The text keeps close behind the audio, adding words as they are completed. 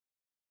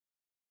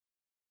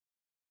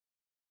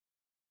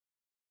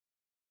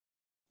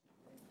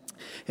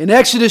In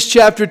Exodus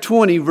chapter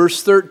 20,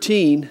 verse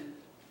 13,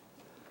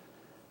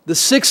 the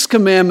sixth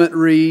commandment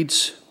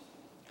reads,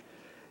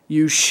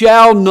 "You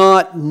shall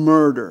not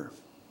murder."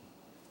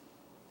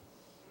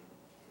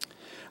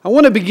 I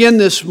want to begin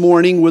this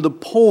morning with a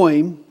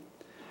poem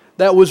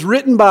that was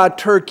written by a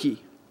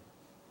turkey.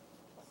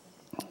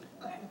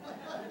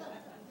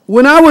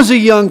 When I was a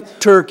young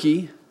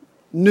turkey,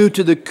 new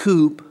to the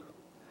coop,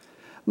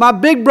 my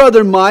big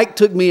brother Mike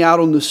took me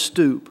out on the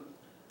stoop.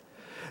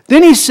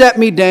 Then he sat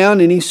me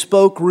down and he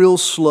spoke real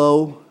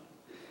slow,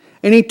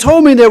 and he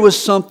told me there was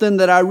something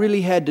that I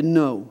really had to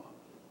know.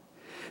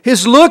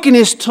 His look and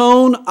his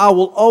tone I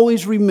will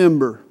always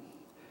remember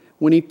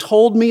when he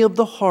told me of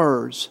the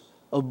horrors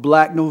of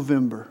Black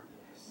November.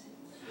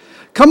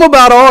 Come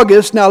about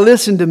August, now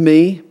listen to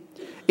me.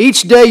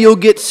 Each day you'll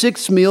get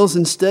 6 meals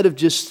instead of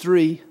just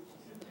 3.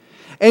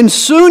 And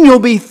soon you'll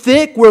be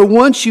thick where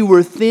once you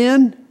were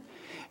thin,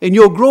 and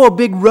you'll grow a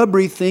big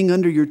rubbery thing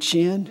under your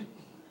chin.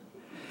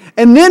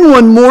 And then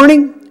one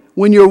morning,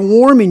 when you're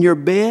warm in your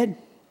bed,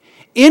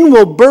 in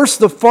will burst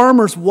the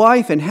farmer's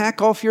wife and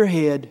hack off your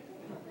head.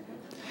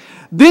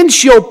 Then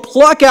she'll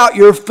pluck out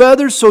your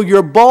feathers so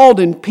you're bald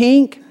and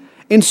pink,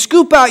 and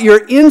scoop out your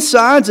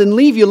insides and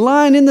leave you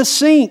lying in the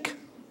sink.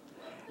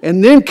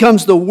 And then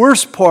comes the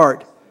worst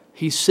part.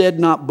 He said,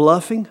 not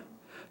bluffing.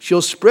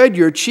 She'll spread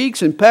your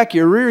cheeks and pack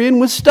your rear end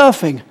with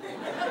stuffing.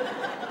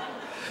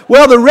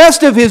 Well, the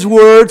rest of his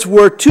words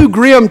were too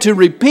grim to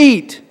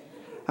repeat.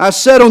 I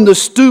sat on the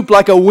stoop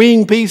like a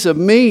winged piece of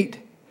meat.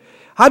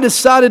 I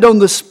decided on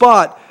the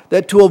spot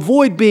that to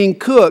avoid being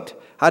cooked,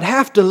 I'd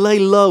have to lay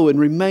low and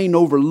remain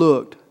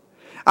overlooked.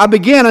 I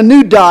began a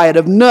new diet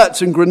of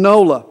nuts and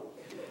granola,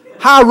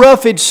 high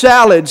roughage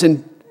salads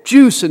and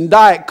juice and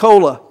Diet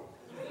Cola.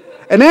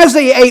 And as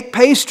they ate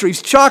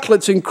pastries,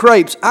 chocolates, and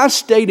crepes, I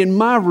stayed in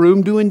my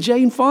room doing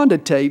Jane Fonda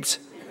tapes.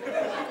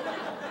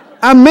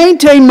 I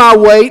maintained my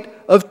weight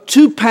of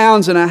 2.5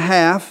 pounds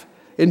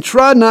and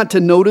tried not to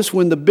notice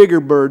when the bigger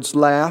birds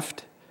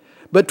laughed.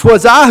 But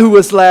 'twas I who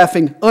was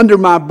laughing under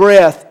my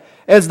breath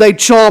as they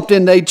chomped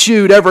and they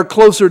chewed ever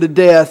closer to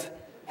death.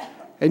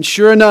 And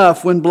sure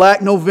enough, when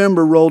Black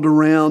November rolled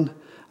around,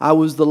 I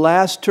was the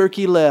last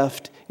turkey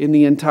left in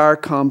the entire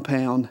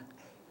compound.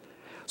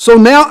 So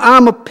now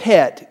I'm a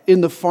pet in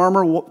the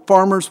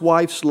farmer's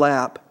wife's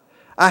lap.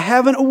 I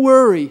haven't a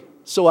worry,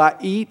 so I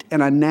eat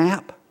and I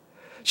nap.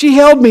 She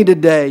held me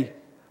today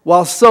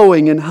while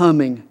sewing and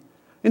humming,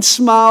 and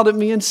smiled at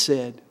me and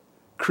said,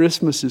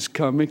 "Christmas is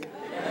coming."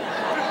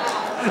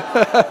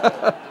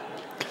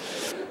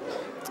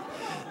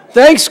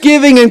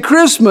 Thanksgiving and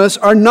Christmas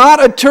are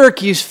not a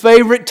turkey's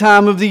favorite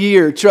time of the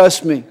year,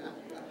 trust me.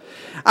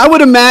 I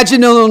would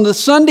imagine that on the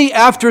Sunday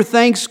after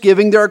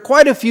Thanksgiving, there are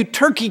quite a few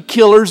turkey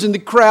killers in the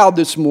crowd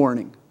this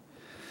morning.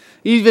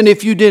 Even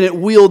if you didn't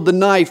wield the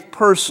knife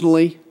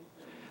personally,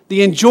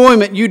 the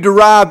enjoyment you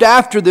derived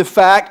after the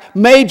fact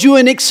made you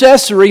an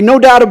accessory, no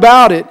doubt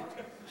about it.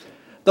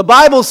 The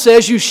Bible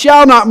says you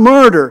shall not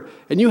murder,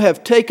 and you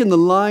have taken the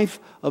life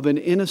of an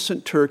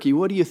innocent turkey.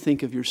 What do you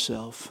think of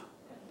yourself?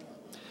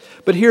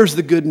 But here's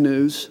the good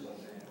news.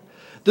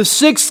 The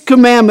sixth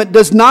commandment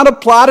does not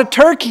apply to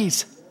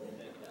turkeys.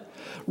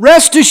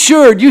 Rest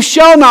assured, you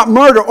shall not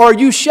murder or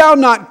you shall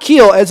not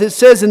kill, as it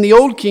says in the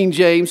Old King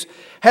James,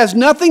 has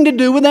nothing to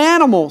do with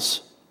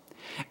animals.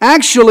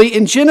 Actually,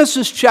 in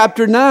Genesis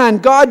chapter 9,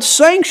 God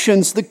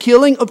sanctions the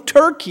killing of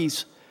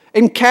turkeys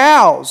and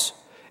cows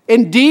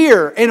and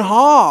deer and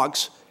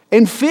hogs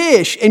and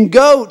fish and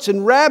goats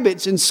and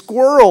rabbits and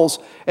squirrels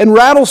and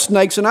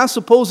rattlesnakes, and I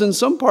suppose in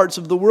some parts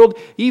of the world,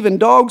 even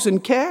dogs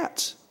and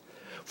cats.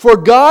 For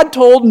God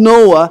told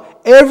Noah,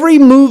 every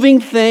moving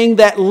thing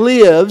that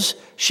lives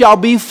shall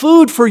be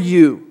food for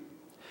you.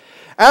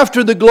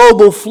 After the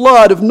global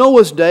flood of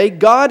Noah's day,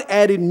 God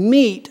added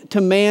meat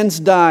to man's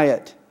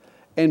diet.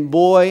 And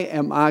boy,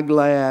 am I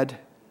glad.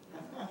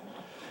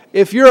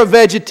 If you're a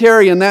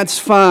vegetarian, that's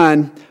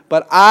fine,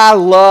 but I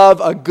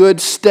love a good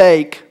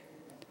steak.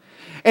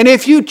 And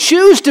if you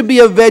choose to be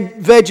a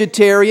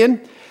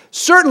vegetarian,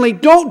 certainly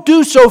don't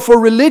do so for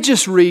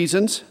religious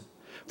reasons,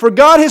 for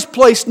God has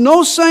placed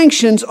no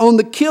sanctions on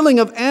the killing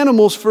of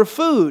animals for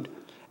food.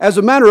 As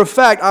a matter of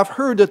fact, I've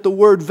heard that the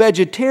word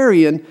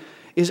vegetarian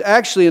is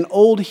actually an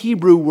old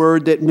Hebrew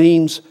word that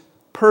means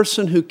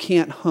person who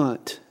can't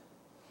hunt.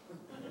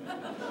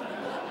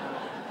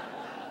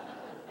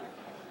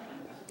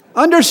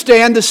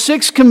 Understand, the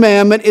sixth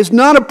commandment is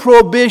not a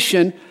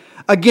prohibition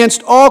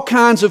against all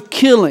kinds of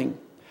killing.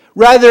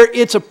 Rather,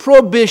 it's a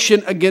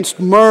prohibition against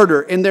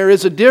murder, and there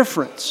is a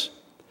difference.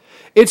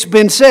 It's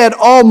been said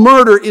all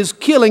murder is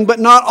killing, but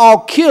not all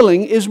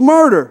killing is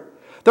murder.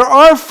 There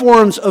are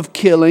forms of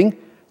killing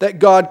that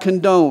God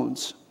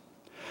condones.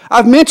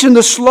 I've mentioned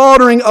the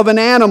slaughtering of an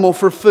animal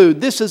for food.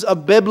 This is a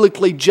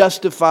biblically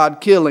justified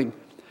killing.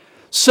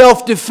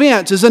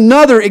 Self-defense is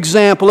another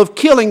example of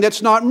killing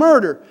that's not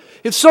murder.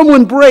 If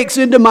someone breaks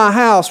into my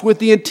house with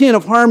the intent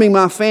of harming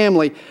my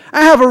family,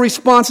 I have a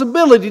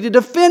responsibility to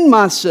defend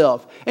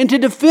myself and to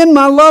defend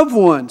my loved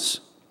ones.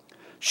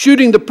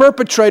 Shooting the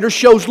perpetrator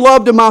shows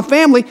love to my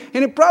family,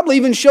 and it probably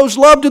even shows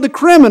love to the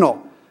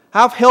criminal.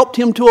 I've helped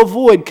him to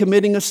avoid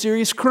committing a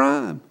serious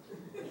crime.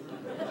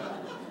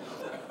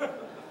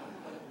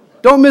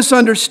 Don't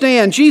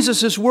misunderstand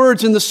Jesus'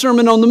 words in the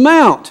Sermon on the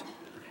Mount.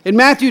 In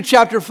Matthew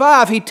chapter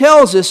 5, he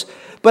tells us,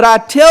 "But I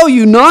tell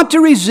you not to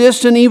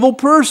resist an evil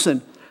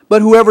person,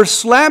 but whoever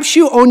slaps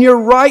you on your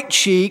right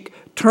cheek,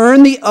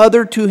 turn the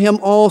other to him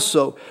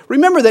also."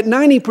 Remember that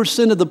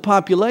 90% of the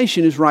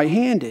population is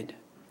right-handed.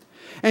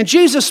 And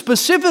Jesus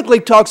specifically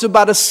talks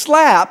about a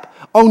slap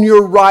on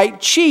your right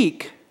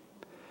cheek.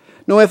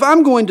 Now, if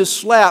I'm going to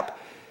slap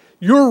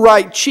your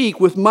right cheek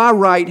with my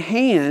right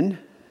hand,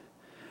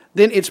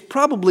 then it's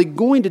probably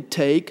going to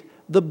take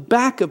the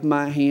back of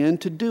my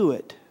hand to do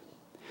it.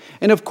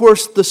 And of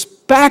course, the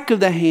back of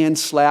the hand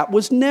slap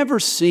was never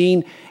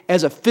seen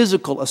as a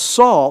physical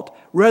assault.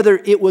 Rather,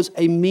 it was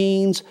a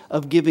means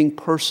of giving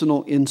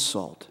personal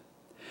insult.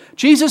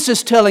 Jesus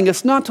is telling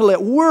us not to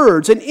let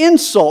words and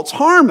insults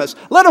harm us.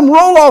 Let them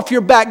roll off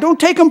your back. Don't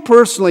take them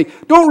personally.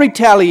 Don't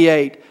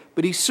retaliate.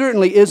 But he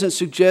certainly isn't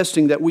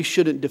suggesting that we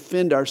shouldn't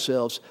defend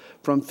ourselves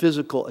from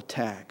physical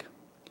attack.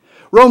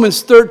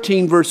 Romans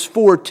 13 verse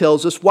 4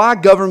 tells us why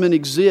government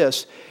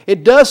exists.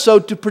 It does so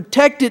to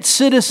protect its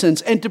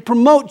citizens and to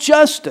promote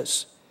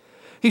justice.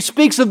 He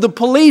speaks of the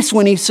police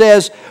when he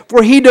says,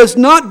 "For he does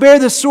not bear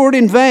the sword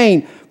in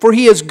vain, for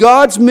he is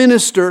God's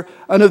minister,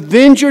 an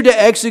avenger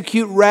to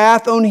execute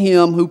wrath on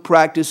him who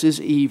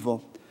practices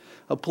evil."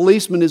 A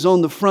policeman is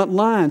on the front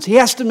lines. He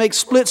has to make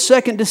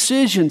split-second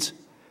decisions.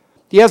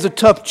 He has a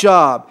tough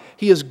job.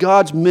 He is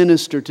God's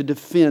minister to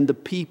defend the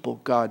people,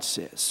 God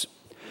says.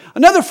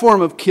 Another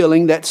form of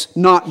killing that's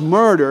not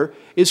murder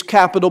is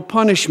capital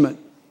punishment.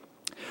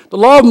 The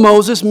law of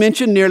Moses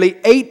mentioned nearly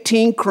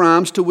 18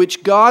 crimes to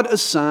which God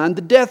assigned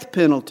the death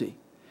penalty.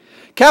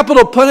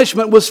 Capital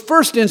punishment was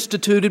first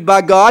instituted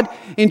by God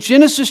in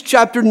Genesis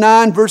chapter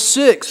 9, verse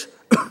 6.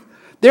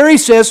 There he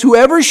says,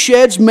 "Whoever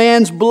sheds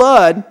man's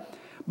blood,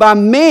 by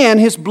man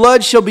his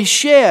blood shall be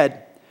shed,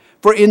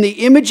 for in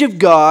the image of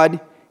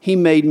God he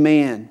made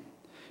man."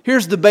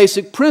 Here's the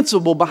basic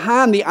principle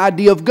behind the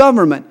idea of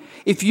government.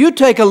 If you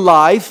take a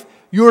life,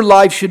 your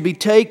life should be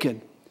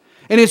taken.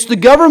 And it's the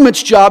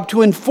government's job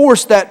to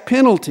enforce that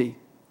penalty.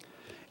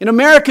 In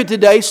America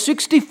today,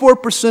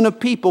 64%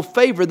 of people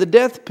favor the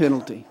death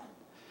penalty.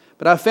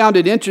 But I found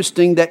it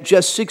interesting that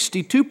just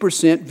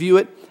 62% view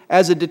it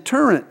as a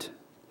deterrent.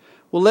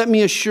 Well, let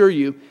me assure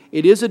you,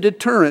 it is a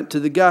deterrent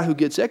to the guy who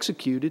gets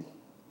executed.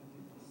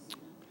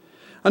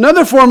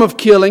 Another form of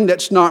killing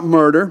that's not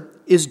murder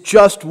is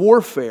just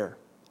warfare.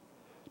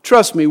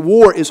 Trust me,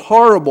 war is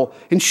horrible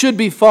and should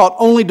be fought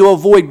only to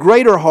avoid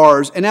greater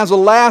horrors and as a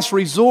last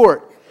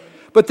resort.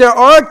 But there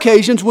are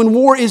occasions when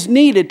war is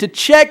needed to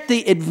check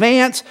the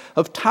advance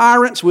of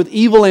tyrants with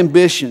evil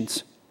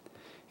ambitions.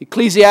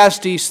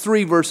 Ecclesiastes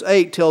 3 verse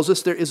 8 tells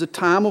us there is a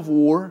time of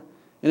war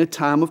and a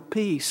time of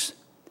peace.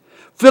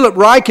 Philip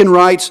Ryken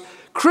writes,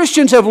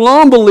 "Christians have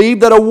long believed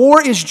that a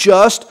war is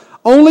just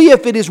only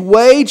if it is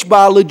waged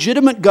by a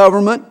legitimate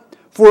government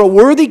for a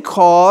worthy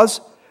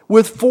cause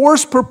with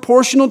force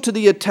proportional to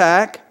the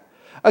attack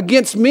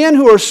against men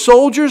who are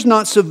soldiers,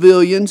 not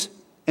civilians,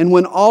 and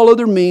when all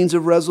other means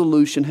of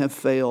resolution have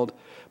failed.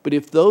 But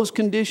if those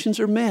conditions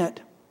are met,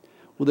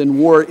 well, then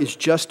war is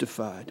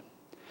justified."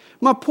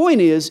 My point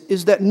is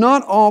that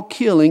not all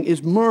killing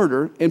is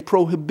murder and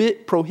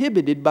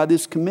prohibited by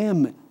this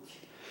commandment.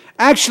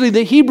 Actually,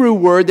 the Hebrew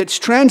word that's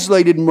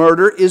translated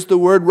murder is the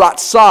word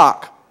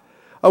ratzak,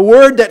 a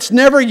word that's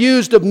never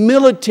used of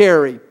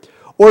military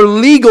or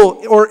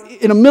legal, or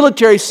in a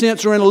military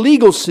sense or in a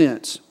legal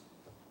sense.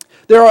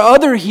 There are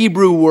other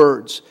Hebrew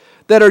words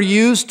that are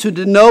used to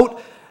denote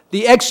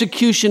the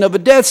execution of a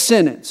death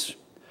sentence,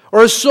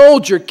 or a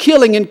soldier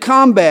killing in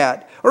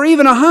combat, or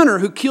even a hunter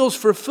who kills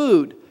for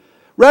food.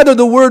 Rather,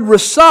 the word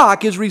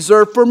rasak is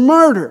reserved for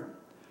murder,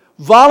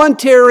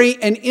 voluntary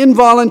and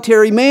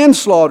involuntary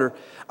manslaughter,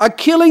 a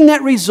killing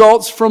that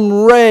results from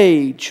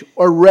rage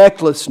or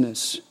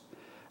recklessness.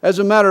 As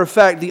a matter of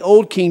fact, the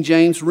Old King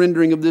James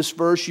rendering of this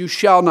verse, "you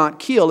shall not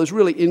kill," is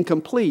really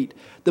incomplete.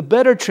 The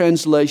better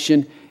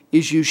translation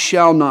is "you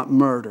shall not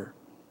murder."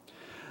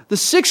 The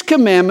sixth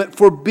commandment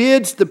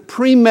forbids the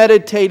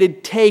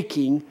premeditated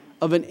taking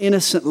of an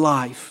innocent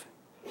life.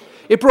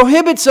 It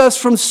prohibits us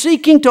from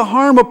seeking to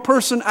harm a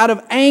person out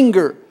of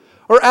anger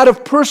or out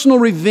of personal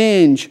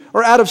revenge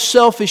or out of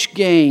selfish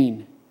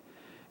gain.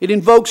 It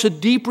invokes a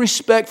deep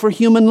respect for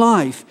human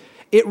life.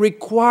 It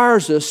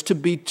requires us to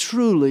be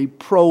truly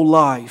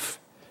pro-life.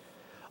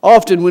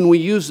 Often when we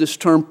use this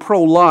term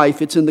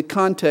pro-life, it's in the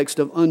context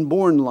of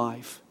unborn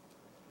life.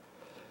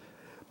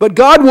 But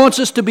God wants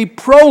us to be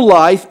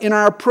pro-life in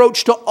our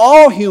approach to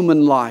all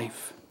human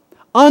life.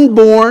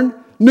 Unborn,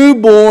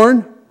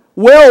 newborn,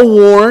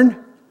 well-worn.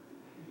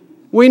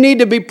 We need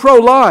to be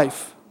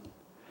pro-life.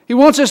 He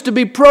wants us to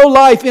be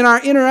pro-life in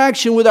our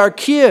interaction with our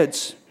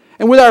kids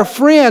and with our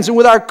friends and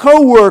with our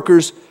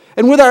co-workers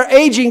and with our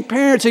aging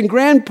parents and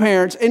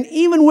grandparents and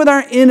even with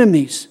our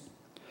enemies.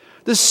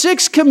 The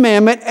sixth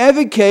commandment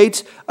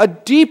advocates a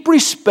deep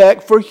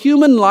respect for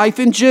human life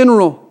in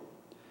general.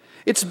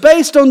 It's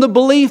based on the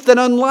belief that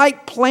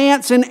unlike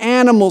plants and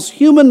animals,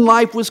 human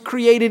life was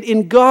created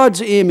in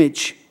God's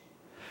image.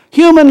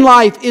 Human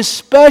life is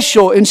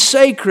special and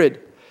sacred,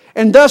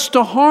 and thus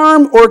to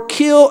harm or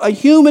kill a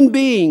human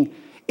being,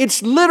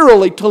 it's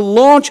literally to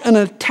launch an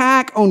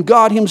attack on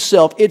God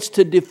Himself. It's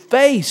to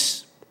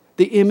deface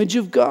the image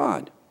of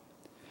God.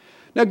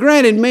 Now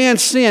granted,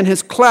 man's sin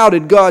has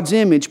clouded God's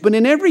image, but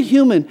in every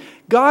human,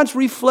 God's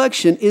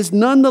reflection is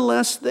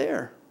nonetheless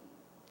there.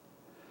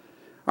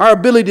 Our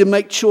ability to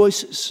make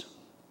choices,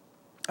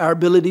 our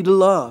ability to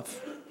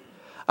love,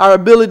 our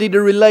ability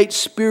to relate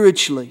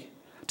spiritually,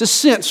 to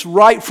sense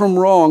right from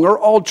wrong are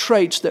all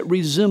traits that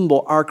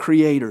resemble our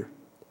Creator.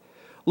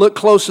 Look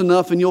close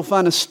enough and you'll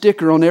find a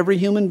sticker on every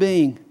human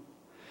being.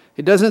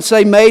 It doesn't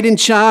say made in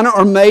China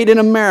or made in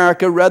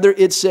America, rather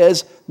it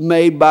says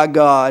made by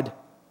God.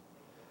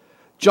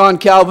 John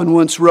Calvin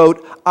once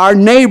wrote, "Our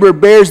neighbor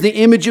bears the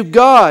image of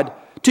God.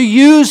 To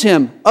use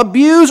him,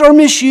 abuse or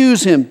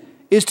misuse him,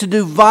 is to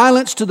do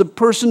violence to the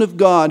person of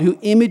God who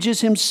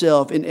images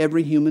Himself in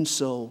every human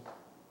soul."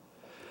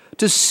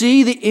 To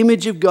see the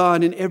image of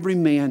God in every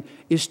man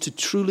is to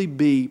truly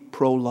be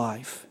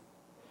pro-life.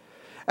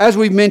 As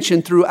we've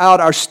mentioned throughout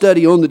our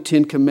study on the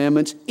Ten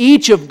Commandments,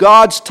 each of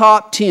God's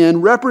top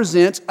 10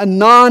 represents a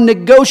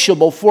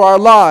non-negotiable for our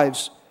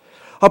lives,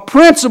 a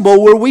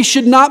principle where we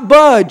should not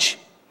budge.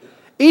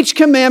 Each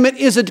commandment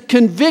is a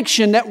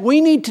conviction that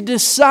we need to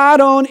decide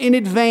on in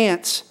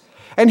advance.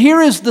 And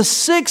here is the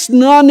sixth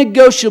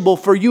non-negotiable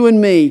for you and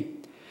me.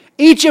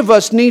 Each of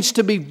us needs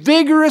to be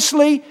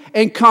vigorously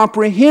and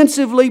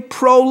comprehensively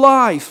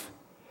pro-life.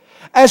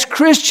 As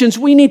Christians,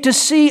 we need to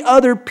see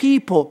other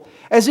people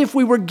as if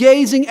we were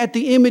gazing at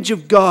the image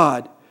of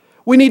God.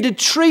 We need to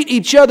treat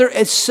each other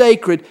as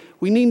sacred.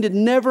 We need to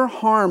never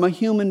harm a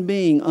human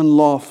being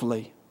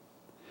unlawfully.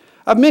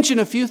 I've mentioned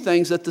a few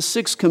things that the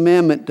sixth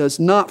commandment does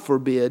not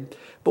forbid,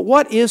 but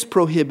what is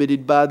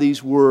prohibited by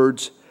these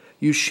words,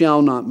 "You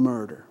shall not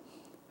murder"?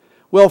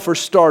 Well, for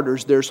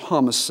starters, there's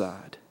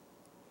homicide.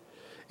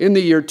 In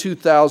the year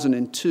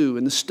 2002,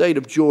 in the state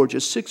of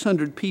Georgia,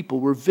 600 people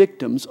were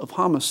victims of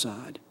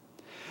homicide.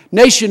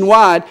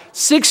 Nationwide,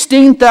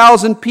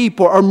 16,000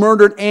 people are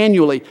murdered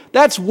annually.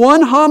 That's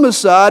one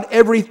homicide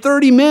every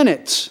 30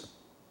 minutes.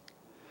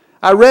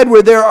 I read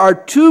where there are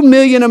 2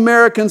 million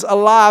Americans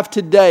alive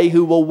today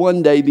who will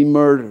one day be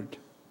murdered.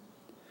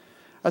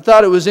 I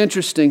thought it was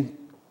interesting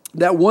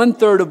that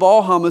 1/3 of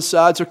all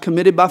homicides are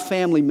committed by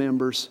family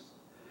members,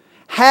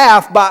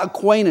 half by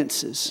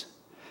acquaintances,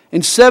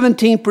 and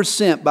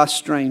 17% by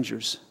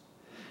strangers.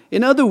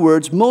 In other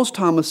words, most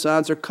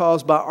homicides are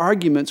caused by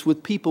arguments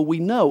with people we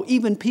know,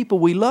 even people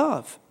we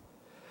love.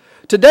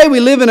 Today we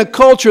live in a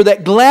culture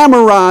that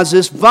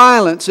glamorizes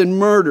violence and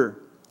murder.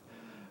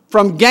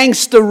 From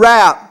gangsta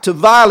rap to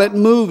violent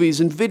movies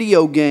and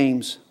video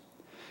games.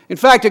 In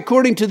fact,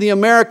 according to the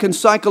American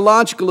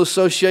Psychological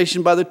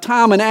Association, by the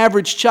time an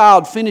average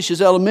child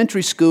finishes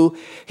elementary school,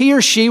 he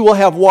or she will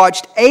have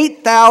watched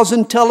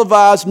 8,000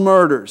 televised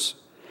murders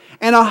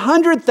and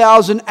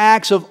 100,000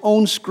 acts of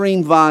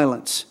on-screen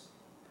violence.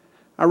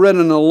 I read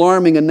an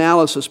alarming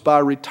analysis by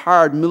a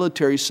retired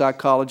military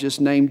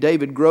psychologist named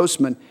David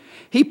Grossman.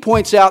 He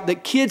points out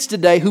that kids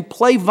today who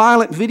play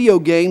violent video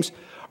games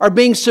are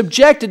being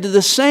subjected to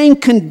the same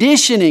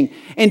conditioning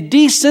and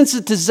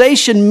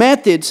desensitization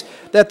methods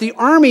that the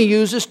Army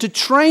uses to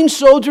train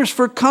soldiers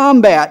for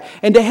combat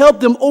and to help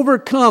them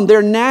overcome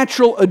their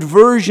natural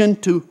aversion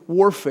to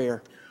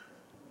warfare.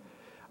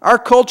 Our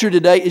culture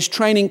today is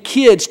training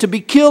kids to be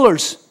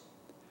killers.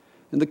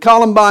 And the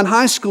Columbine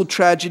High School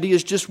tragedy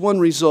is just one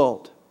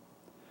result.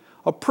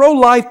 A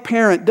pro-life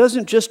parent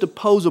doesn't just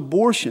oppose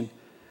abortion,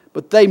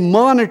 but they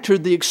monitor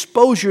the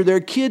exposure their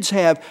kids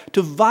have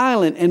to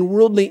violent and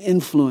worldly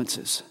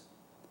influences.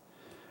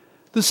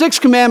 The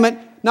sixth commandment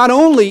not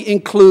only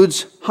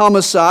includes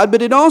homicide,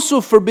 but it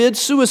also forbids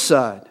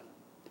suicide.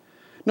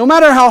 No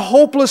matter how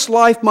hopeless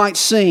life might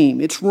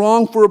seem, it's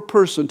wrong for a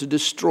person to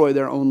destroy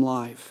their own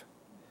life.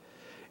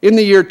 In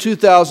the year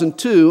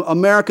 2002,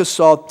 America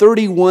saw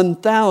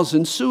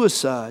 31,000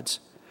 suicides,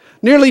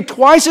 nearly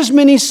twice as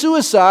many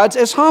suicides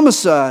as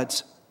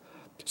homicides.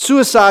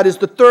 Suicide is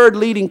the third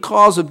leading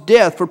cause of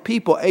death for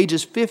people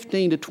ages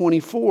 15 to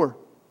 24.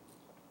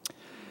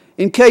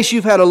 In case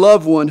you've had a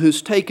loved one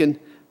who's taken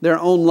their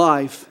own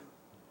life,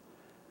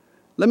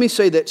 let me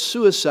say that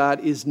suicide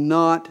is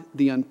not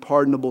the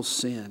unpardonable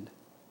sin.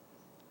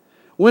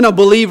 When a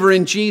believer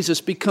in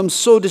Jesus becomes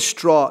so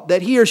distraught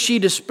that he or she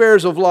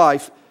despairs of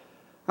life,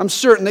 I'm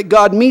certain that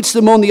God meets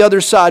them on the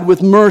other side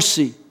with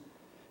mercy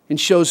and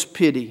shows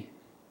pity.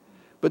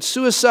 But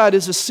suicide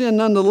is a sin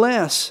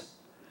nonetheless.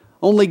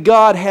 Only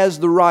God has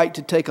the right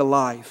to take a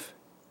life.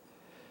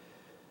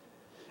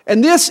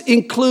 And this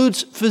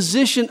includes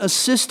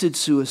physician-assisted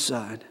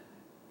suicide.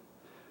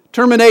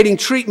 Terminating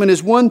treatment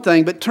is one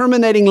thing, but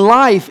terminating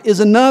life is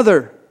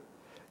another.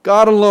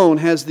 God alone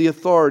has the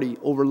authority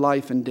over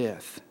life and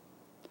death.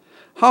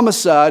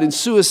 Homicide and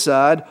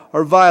suicide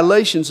are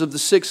violations of the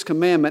sixth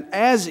commandment,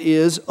 as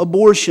is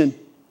abortion.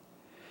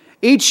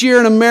 Each year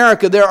in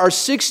America, there are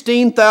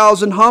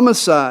 16,000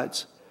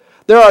 homicides.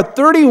 There are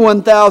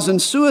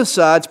 31,000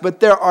 suicides, but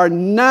there are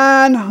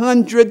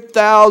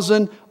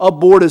 900,000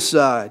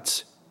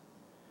 aborticides.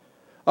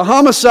 A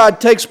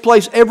homicide takes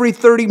place every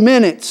 30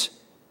 minutes.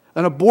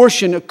 An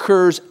abortion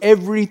occurs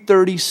every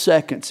 30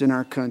 seconds in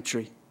our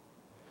country.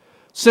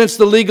 Since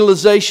the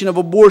legalization of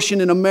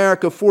abortion in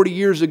America 40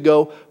 years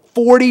ago,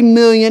 40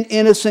 million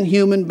innocent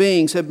human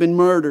beings have been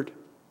murdered.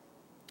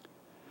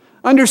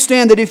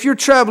 Understand that if you're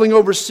traveling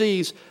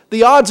overseas,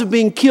 the odds of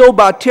being killed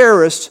by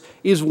terrorists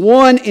is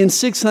 1 in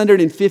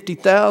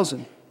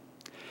 650,000.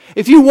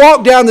 If you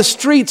walk down the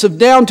streets of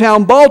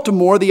downtown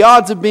Baltimore, the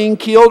odds of being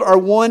killed are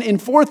 1 in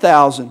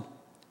 4,000.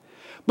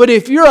 But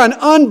if you're an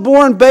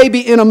unborn baby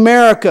in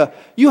America,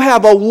 you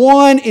have a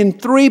 1 in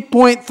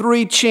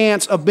 3.3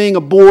 chance of being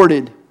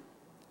aborted.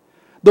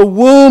 The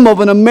womb of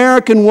an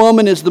American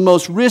woman is the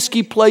most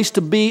risky place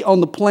to be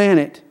on the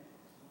planet.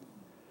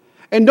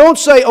 And don't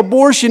say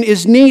abortion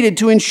is needed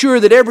to ensure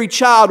that every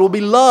child will be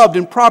loved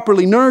and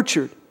properly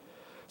nurtured.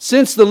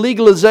 Since the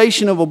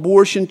legalization of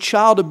abortion,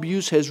 child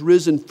abuse has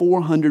risen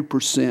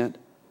 400%.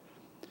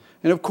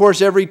 And of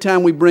course, every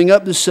time we bring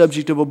up the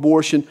subject of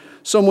abortion,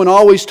 someone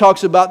always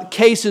talks about the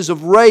cases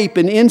of rape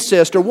and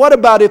incest, or what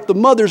about if the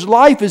mother's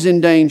life is in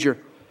danger?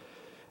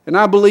 And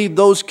I believe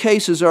those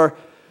cases are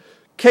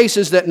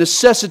cases that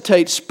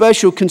necessitate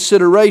special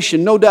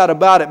consideration, no doubt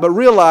about it. But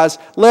realize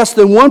less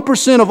than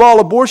 1% of all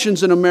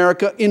abortions in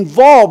America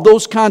involve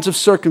those kinds of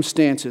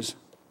circumstances.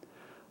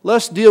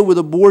 Let's deal with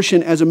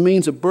abortion as a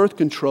means of birth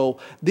control.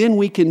 Then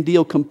we can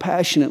deal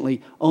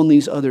compassionately on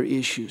these other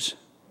issues.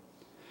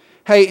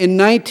 Hey, in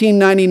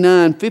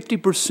 1999,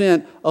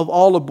 50% of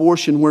all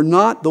abortion were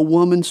not the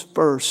woman's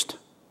first.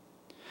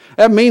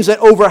 That means that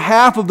over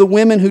half of the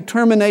women who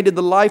terminated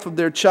the life of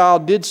their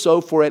child did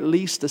so for at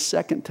least a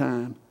second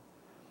time.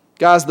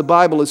 Guys, the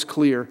Bible is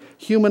clear.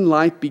 Human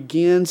life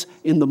begins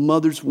in the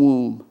mother's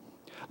womb.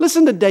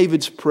 Listen to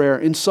David's prayer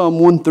in Psalm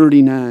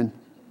 139.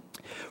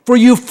 For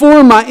you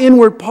formed my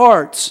inward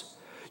parts.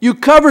 You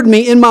covered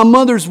me in my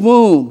mother's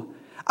womb.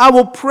 I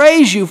will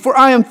praise you, for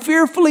I am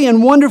fearfully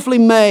and wonderfully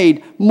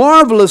made.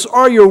 Marvelous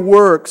are your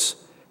works,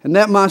 and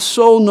that my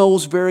soul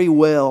knows very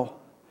well.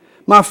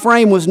 My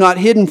frame was not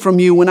hidden from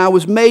you when I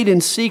was made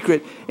in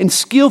secret and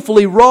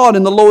skillfully wrought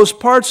in the lowest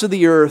parts of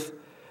the earth.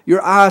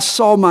 Your eyes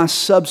saw my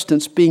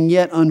substance being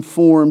yet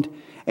unformed,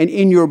 and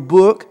in your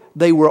book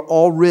they were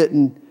all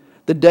written,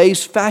 the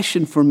days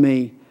fashioned for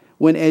me,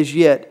 when as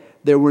yet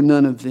there were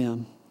none of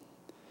them.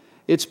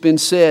 It's been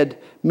said,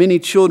 many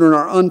children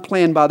are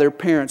unplanned by their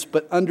parents,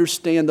 but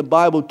understand the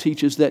Bible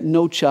teaches that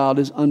no child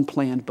is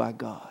unplanned by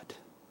God.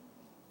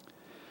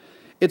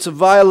 It's a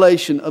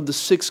violation of the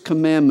sixth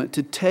commandment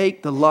to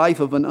take the life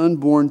of an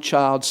unborn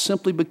child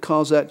simply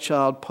because that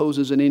child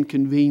poses an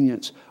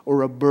inconvenience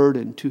or a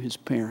burden to his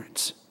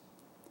parents.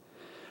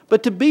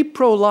 But to be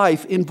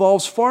pro-life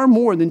involves far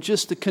more than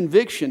just the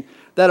conviction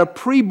that a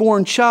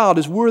preborn child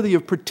is worthy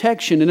of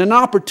protection and an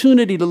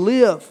opportunity to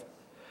live.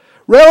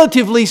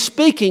 Relatively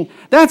speaking,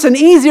 that's an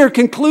easier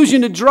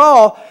conclusion to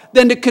draw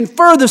than to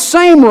confer the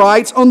same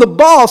rights on the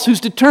boss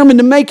who's determined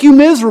to make you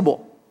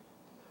miserable,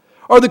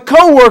 or the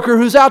coworker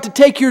who's out to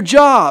take your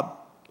job,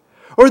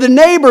 or the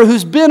neighbor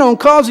who's bent on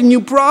causing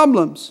you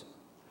problems,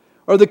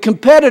 or the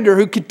competitor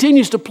who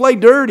continues to play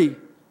dirty.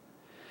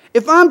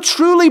 If I'm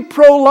truly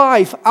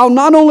pro-life, I'll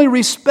not only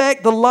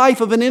respect the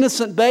life of an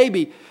innocent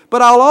baby,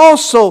 but I'll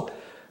also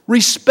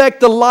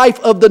respect the life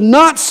of the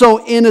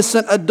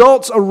not-so-innocent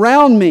adults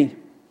around me.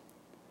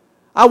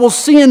 I will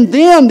see in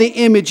them the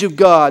image of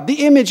God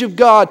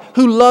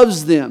who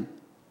loves them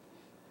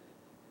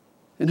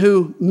and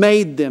who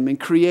made them and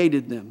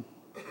created them.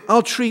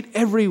 I'll treat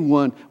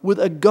everyone with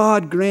a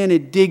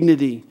God-granted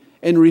dignity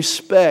and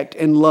respect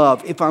and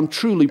love if I'm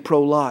truly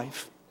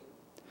pro-life.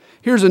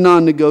 Here's a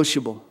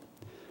non-negotiable.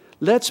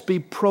 Let's be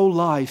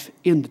pro-life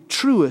in the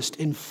truest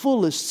and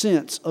fullest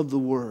sense of the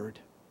word.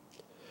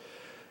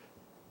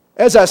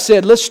 As I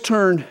said, let's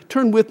turn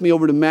with me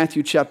over to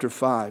Matthew chapter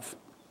 5.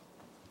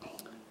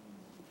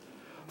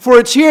 For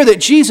it's here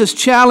that Jesus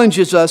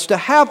challenges us to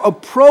have a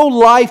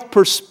pro-life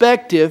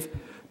perspective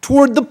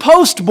toward the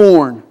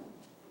postborn.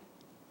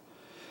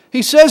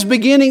 He says,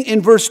 beginning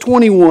in verse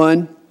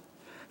 21,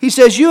 he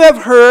says, you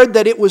have heard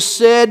that it was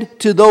said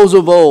to those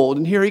of old.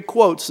 And here he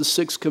quotes the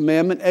sixth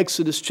commandment,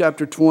 Exodus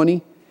chapter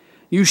 20.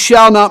 You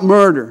shall not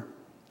murder.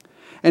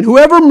 And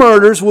whoever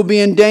murders will be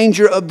in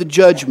danger of the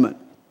judgment.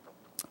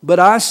 But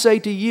I say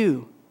to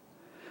you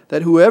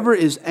that whoever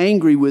is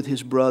angry with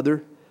his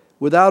brother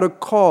without a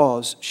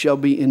cause shall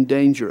be in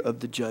danger of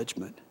the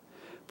judgment.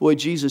 Boy,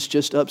 Jesus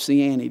just ups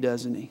the ante,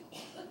 doesn't he?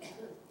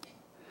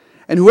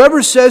 And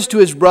whoever says to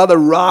his brother,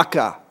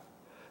 Raka,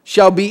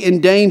 shall be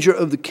in danger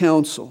of the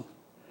council.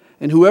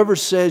 And whoever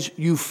says,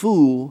 you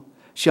fool,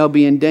 shall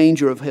be in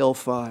danger of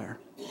hellfire.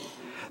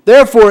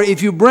 Therefore,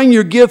 if you bring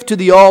your gift to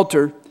the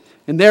altar,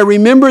 and there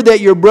remember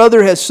that your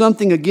brother has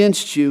something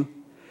against you,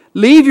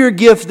 leave your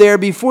gift there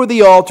before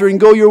the altar and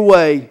go your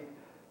way.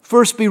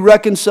 First be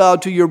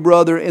reconciled to your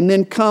brother, and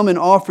then come and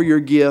offer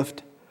your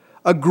gift.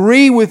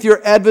 Agree with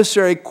your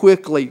adversary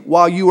quickly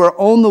while you are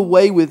on the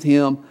way with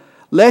him,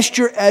 lest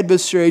your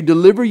adversary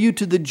deliver you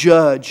to the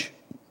judge.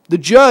 The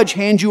judge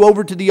hands you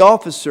over to the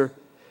officer,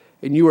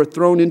 and you are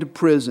thrown into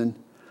prison.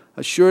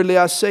 Assuredly,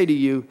 I say to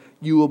you,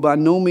 you will by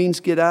no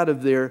means get out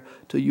of there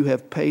till you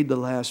have paid the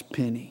last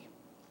penny.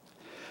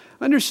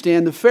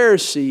 Understand, the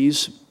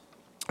Pharisees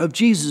of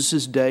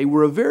Jesus' day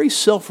were a very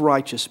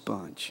self-righteous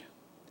bunch.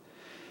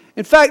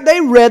 In fact, they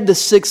read the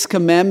sixth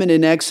commandment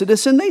in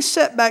Exodus and they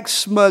sat back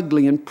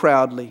smugly and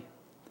proudly.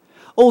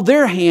 Oh,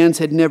 their hands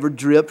had never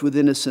dripped with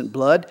innocent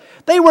blood.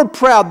 They were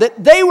proud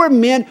that they were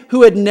men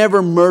who had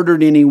never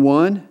murdered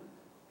anyone.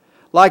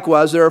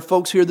 Likewise, there are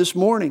folks here this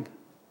morning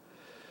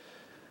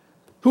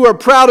who are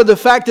proud of the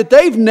fact that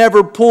they've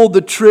never pulled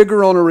the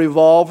trigger on a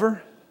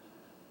revolver.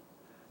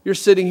 You're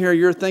sitting here,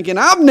 you're thinking,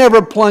 I've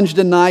never plunged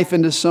a knife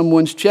into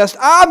someone's chest.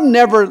 I've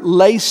never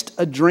laced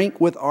a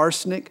drink with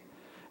arsenic.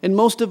 And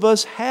most of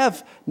us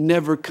have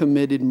never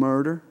committed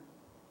murder.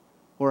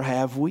 Or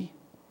have we?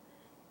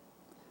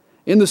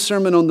 In the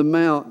Sermon on the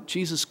Mount,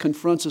 Jesus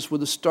confronts us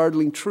with a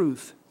startling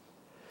truth.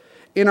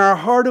 In our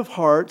heart of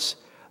hearts,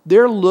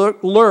 there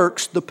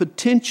lurks the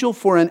potential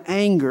for an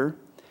anger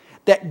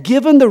that,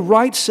 given the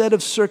right set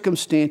of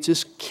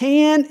circumstances,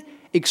 can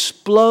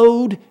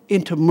explode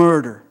into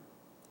murder.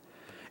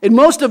 In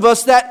most of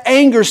us, that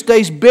anger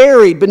stays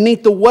buried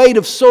beneath the weight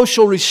of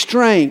social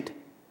restraint.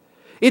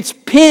 It's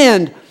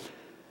pinned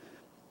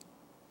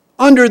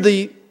under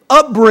the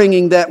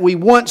upbringing that we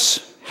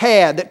once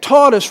had that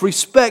taught us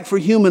respect for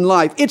human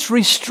life. It's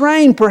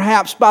restrained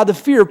perhaps by the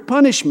fear of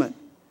punishment.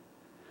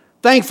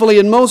 Thankfully,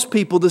 in most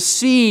people, the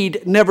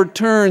seed never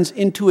turns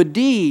into a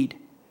deed.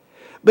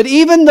 But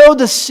even though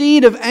the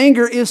seed of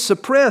anger is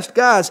suppressed,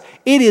 guys,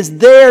 it is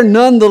there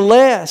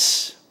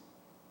nonetheless.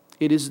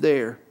 It is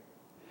there.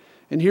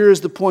 And here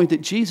is the point that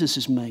Jesus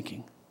is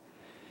making.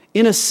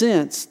 In a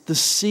sense, the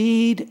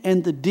seed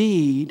and the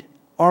deed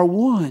are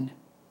one.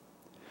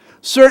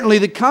 Certainly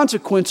the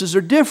consequences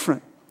are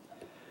different.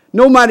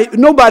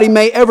 Nobody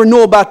may ever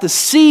know about the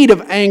seed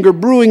of anger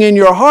brewing in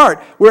your heart,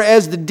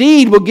 whereas the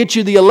deed will get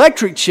you the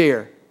electric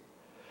chair.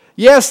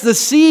 Yes, the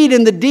seed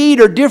and the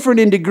deed are different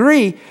in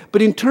degree,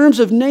 but in terms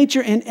of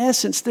nature and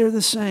essence, they're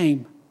the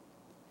same.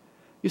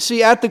 You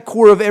see, at the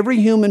core of every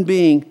human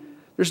being,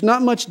 there's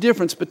not much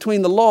difference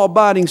between the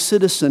law-abiding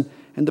citizen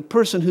and the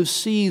person who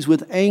sees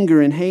with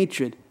anger and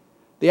hatred,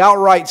 the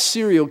outright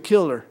serial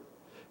killer.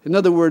 In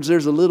other words,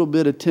 there's a little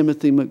bit of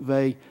Timothy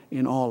McVeigh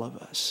in all of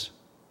us.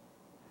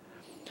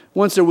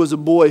 Once there was a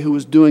boy who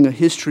was doing a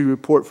history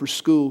report for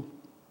school,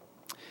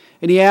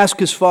 and he asked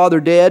his father,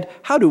 Dad,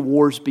 how do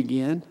wars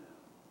begin?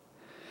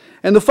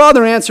 And the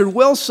father answered,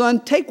 well,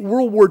 son, take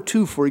World War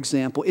II, for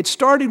example. It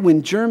started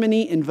when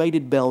Germany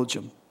invaded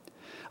Belgium.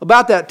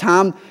 About that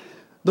time,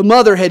 the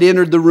mother had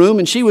entered the room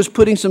and she was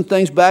putting some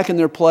things back in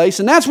their place.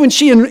 And that's when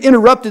she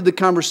interrupted the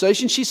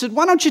conversation. She said,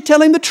 why don't you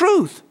tell him the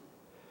truth?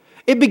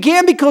 It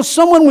began because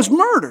someone was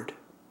murdered.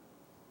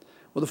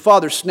 Well, the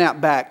father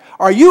snapped back.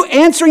 Are you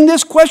answering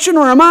this question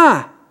or am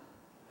I?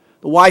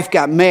 The wife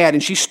got mad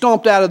and she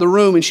stomped out of the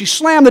room and she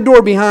slammed the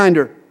door behind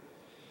her.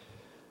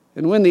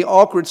 And when the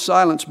awkward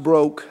silence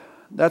broke,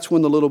 that's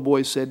when the little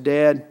boy said,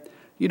 Dad,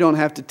 you don't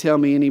have to tell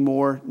me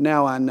anymore.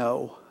 Now I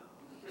know.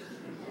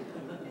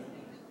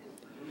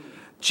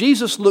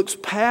 Jesus looks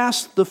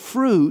past the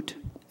fruit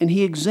and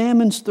he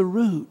examines the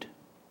root.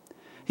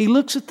 He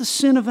looks at the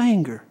sin of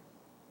anger.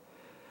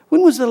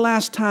 When was the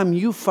last time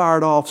you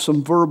fired off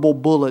some verbal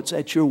bullets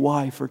at your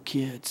wife or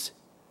kids?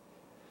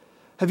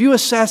 Have you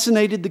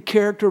assassinated the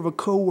character of a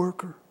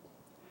coworker?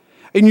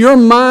 In your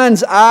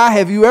mind's eye,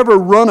 have you ever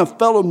run a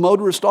fellow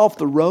motorist off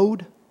the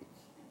road?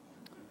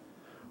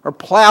 Or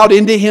plowed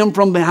into him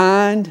from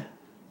behind?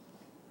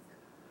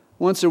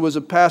 Once there was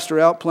a pastor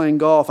out playing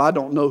golf. I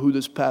don't know who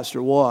this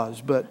pastor was,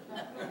 but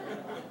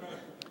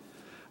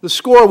the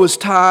score was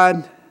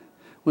tied.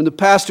 When the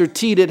pastor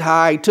teed it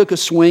high, he took a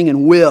swing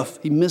and whiff.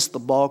 He missed the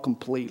ball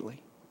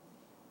completely.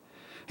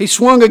 He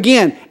swung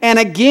again, and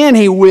again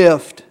he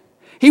whiffed.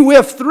 He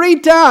whiffed 3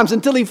 times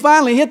until he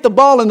finally hit the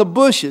ball in the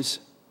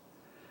bushes.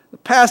 The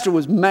pastor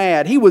was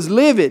mad. He was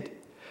livid.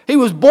 He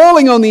was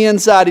boiling on the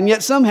inside, and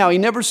yet somehow he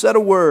never said a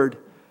word.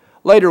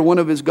 Later, one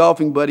of his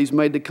golfing buddies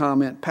made the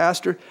comment,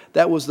 Pastor,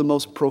 that was the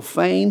most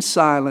profane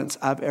silence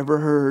I've ever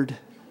heard.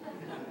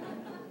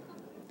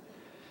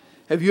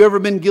 Have you ever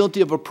been guilty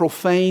of a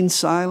profane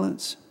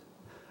silence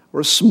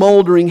or a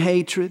smoldering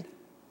hatred?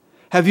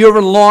 Have you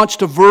ever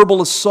launched a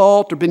verbal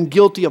assault or been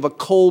guilty of a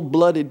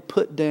cold-blooded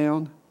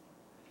put-down?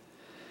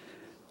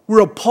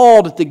 We're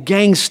appalled at the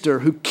gangster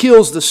who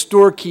kills the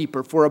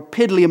storekeeper for a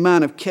piddly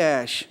amount of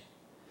cash.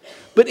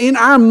 But in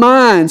our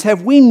minds,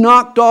 have we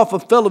knocked off a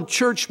fellow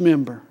church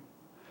member?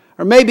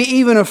 Or maybe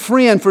even a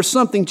friend for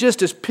something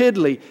just as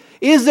piddly?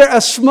 Is there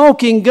a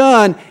smoking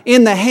gun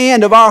in the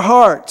hand of our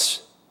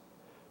hearts?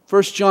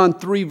 1 John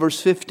 3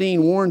 verse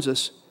 15 warns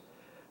us,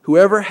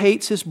 whoever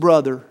hates his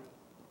brother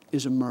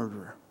is a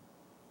murderer.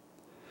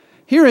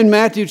 Here in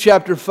Matthew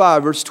chapter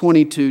 5, verse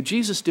 22,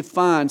 Jesus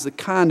defines the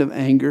kind of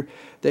anger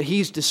that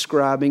he's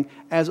describing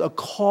as a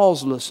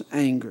causeless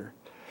anger.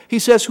 He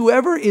says,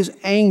 whoever is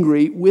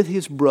angry with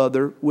his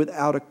brother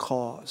without a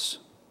cause.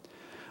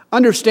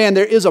 Understand,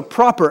 there is a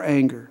proper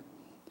anger.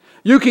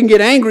 You can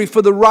get angry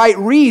for the right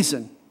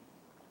reason.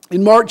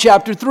 In Mark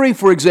chapter 3,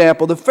 for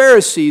example, the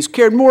Pharisees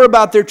cared more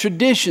about their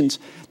traditions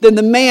than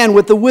the man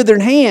with the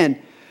withered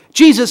hand.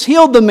 Jesus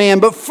healed the man,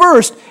 but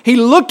first he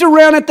looked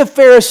around at the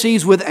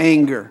Pharisees with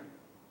anger.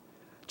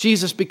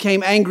 Jesus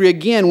became angry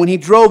again when he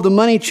drove the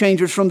money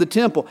changers from the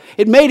temple.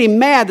 It made him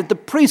mad that the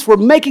priests were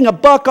making a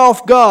buck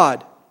off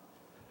God.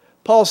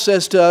 Paul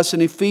says to us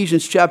in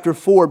Ephesians chapter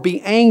 4, be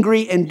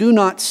angry and do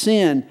not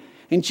sin.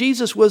 And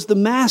Jesus was the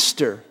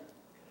master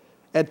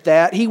at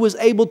that. He was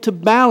able to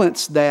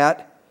balance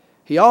that.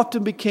 He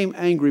often became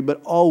angry,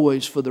 but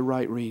always for the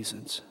right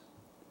reasons.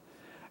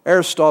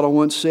 Aristotle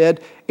once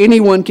said,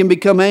 anyone can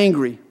become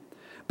angry,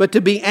 but to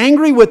be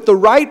angry with the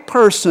right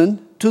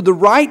person, to the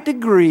right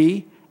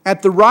degree,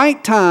 at the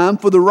right time,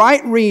 for the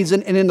right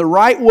reason, and in the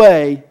right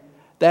way,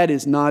 that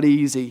is not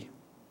easy.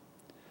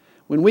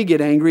 When we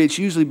get angry, it's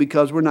usually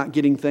because we're not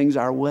getting things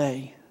our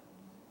way.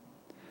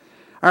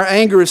 Our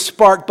anger is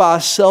sparked by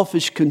a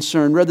selfish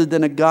concern rather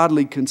than a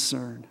godly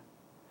concern.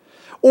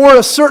 Or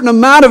a certain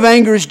amount of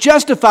anger is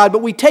justified,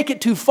 but we take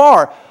it too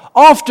far.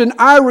 Often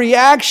our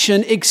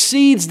reaction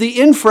exceeds the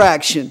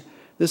infraction.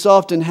 This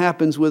often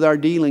happens with our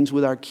dealings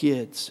with our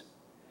kids.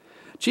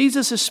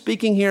 Jesus is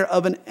speaking here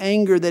of an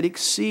anger that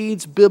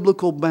exceeds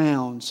biblical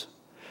bounds.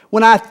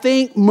 When I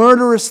think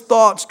murderous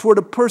thoughts toward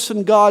a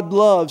person God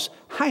loves,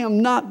 I am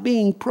not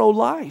being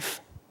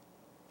pro-life.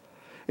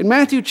 In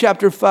Matthew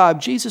chapter 5,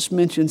 Jesus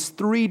mentions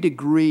 3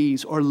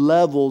 degrees or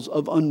levels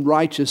of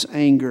unrighteous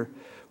anger.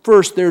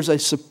 First, there's a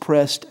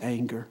suppressed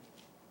anger.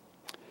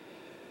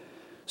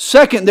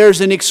 Second,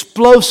 there's an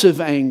explosive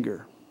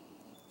anger.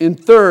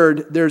 And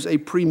third, there's a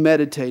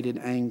premeditated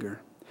anger.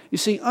 You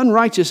see,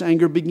 unrighteous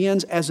anger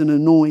begins as an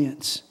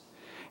annoyance.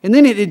 And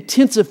then it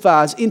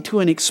intensifies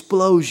into an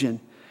explosion.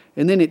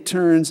 And then it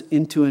turns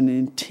into an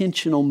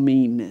intentional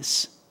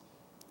meanness.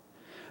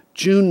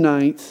 June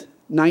 9th,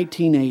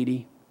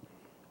 1980.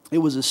 It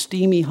was a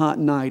steamy hot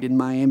night in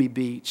Miami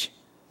Beach.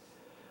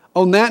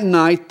 On that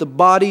night, the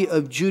body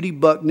of Judy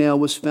Bucknell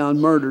was found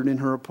murdered in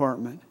her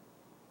apartment.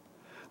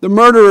 The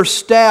murderer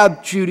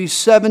stabbed Judy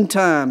 7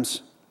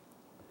 times.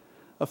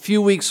 A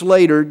few weeks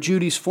later,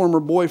 Judy's former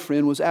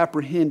boyfriend was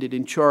apprehended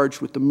and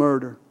charged with the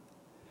murder.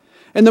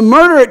 And the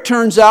murder, it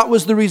turns out,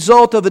 was the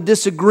result of a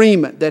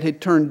disagreement that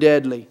had turned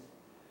deadly.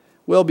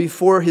 Well,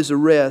 before his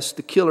arrest,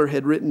 the killer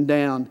had written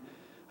down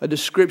a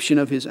description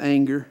of his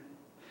anger,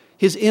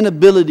 his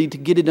inability to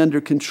get it under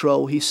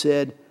control. He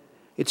said,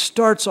 it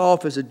starts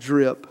off as a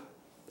drip,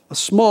 a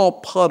small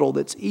puddle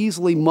that's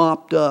easily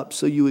mopped up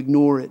so you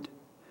ignore it.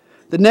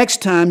 The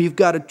next time you've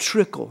got a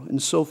trickle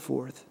and so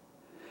forth.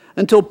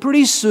 Until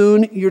pretty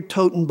soon you're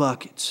toting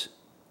buckets.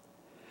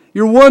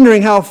 You're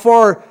wondering how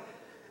far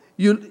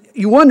you're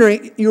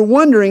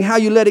wondering how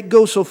you let it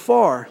go so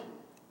far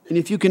and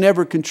if you can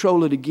ever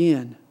control it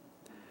again.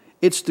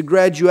 It's the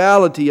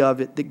graduality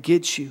of it that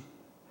gets you.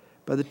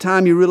 By the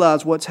time you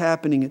realize what's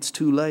happening, it's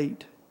too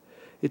late.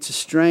 It's a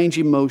strange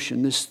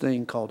emotion, this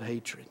thing called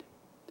hatred.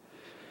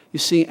 You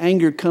see,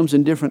 anger comes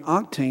in different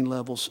octane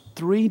levels,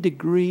 3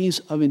 degrees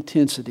of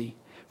intensity.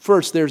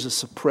 First, there's a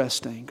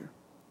suppressed anger.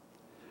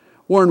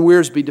 Warren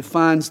Wiersbe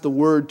defines the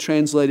word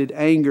translated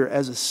anger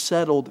as a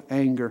settled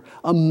anger,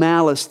 a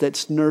malice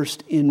that's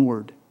nursed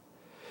inward.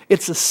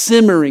 It's a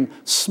simmering,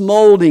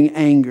 smoldering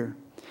anger.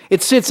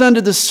 It sits under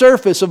the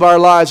surface of our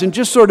lives and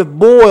just sort of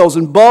boils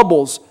and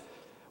bubbles.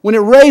 When it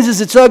raises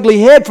its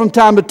ugly head from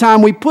time to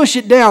time, we push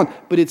it down,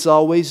 but it's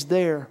always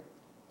there.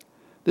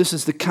 This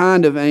is the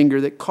kind of anger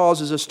that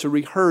causes us to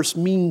rehearse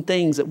mean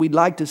things that we'd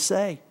like to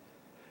say.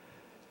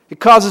 It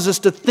causes us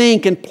to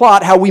think and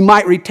plot how we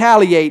might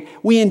retaliate.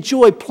 We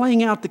enjoy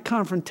playing out the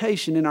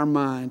confrontation in our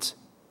minds.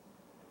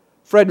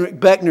 Frederick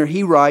Buechner,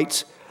 he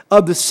writes,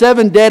 of the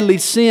 7 deadly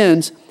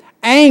sins,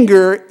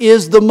 anger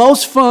is the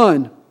most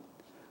fun.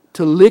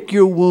 To lick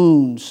your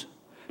wounds,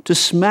 to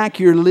smack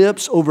your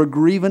lips over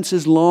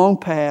grievances long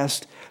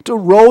past, to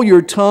roll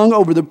your tongue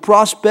over the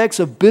prospects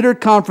of bitter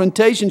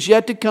confrontations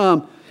yet to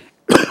come.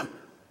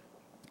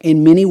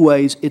 In many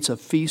ways, it's a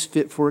feast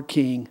fit for a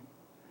king.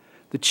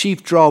 The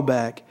chief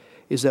drawback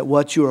is that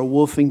what you are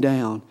wolfing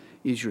down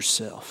is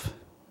yourself.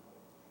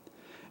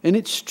 And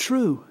it's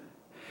true.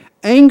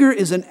 Anger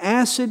is an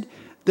acid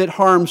that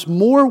harms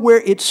more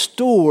where it's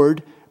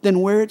stored than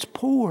where it's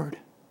poured.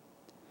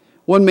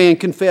 One man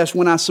confessed,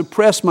 when I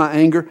suppress my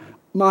anger,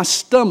 my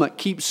stomach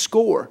keeps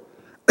score.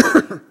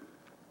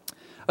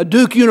 A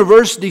Duke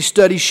University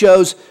study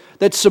shows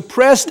that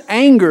suppressed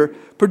anger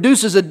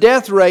produces a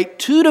death rate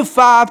 2 to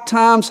 5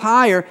 times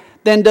higher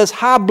than does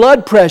high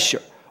blood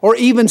pressure or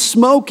even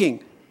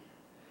smoking.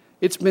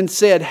 It's been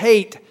said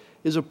hate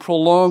is a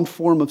prolonged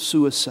form of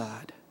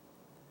suicide.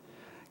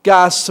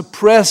 Guys,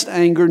 suppressed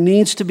anger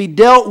needs to be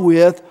dealt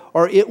with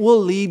or it will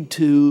lead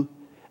to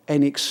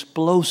an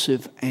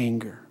explosive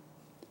anger.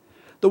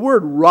 The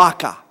word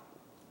raka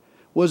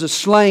was a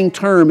slang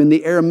term in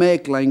the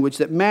Aramaic language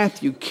that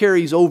Matthew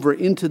carries over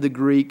into the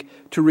Greek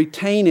to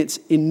retain its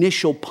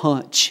initial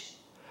punch.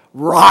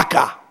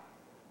 Raka.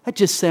 That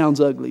just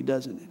sounds ugly,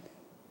 doesn't it?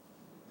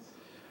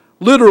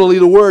 Literally,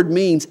 the word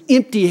means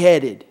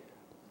empty-headed.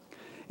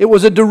 It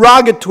was a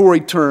derogatory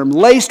term,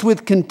 laced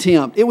with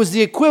contempt. It was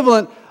the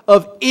equivalent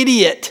of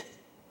idiot,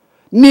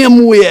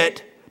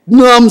 nimwit,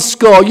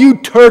 numbskull, you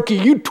turkey,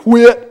 you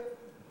twit,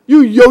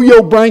 you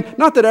yo-yo brain.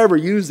 Not that I ever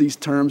use these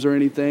terms or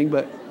anything,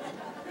 but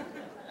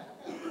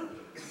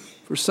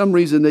for some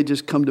reason they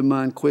just come to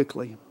mind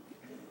quickly.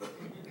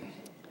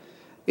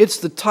 It's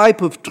the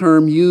type of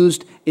term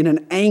used in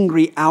an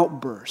angry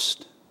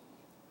outburst.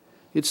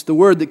 It's the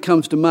word that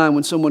comes to mind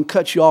when someone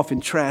cuts you off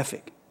in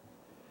traffic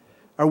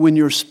or when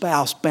your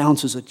spouse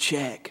bounces a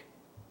check.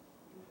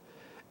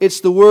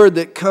 It's the word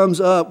that comes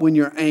up when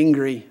you're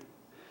angry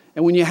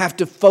and when you have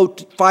to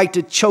fight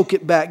to choke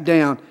it back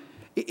down.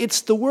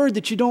 It's the word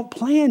that you don't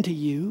plan to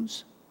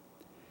use.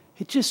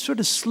 It just sort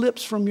of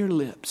slips from your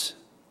lips.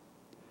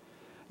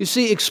 You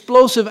see,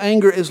 explosive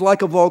anger is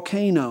like a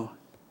volcano.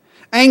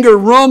 Anger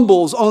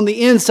rumbles on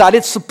the inside.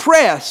 It's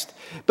suppressed,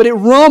 but it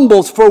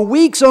rumbles for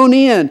weeks on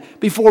end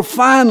before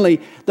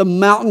finally the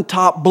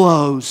mountaintop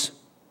blows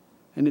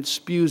and it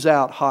spews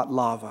out hot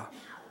lava.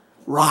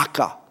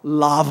 Raka,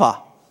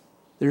 lava.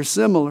 They're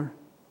similar.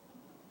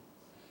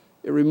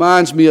 It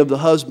reminds me of the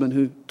husband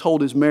who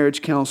told his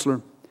marriage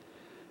counselor,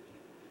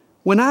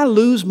 "When I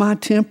lose my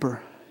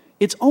temper,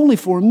 it's only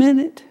for a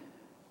minute."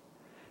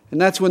 And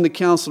that's when the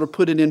counselor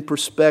put it in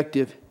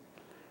perspective.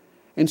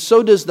 And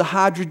so does the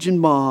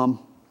hydrogen bomb.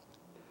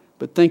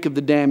 But think of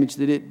the damage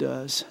that it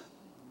does.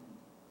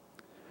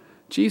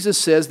 Jesus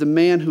says the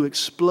man who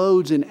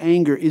explodes in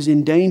anger is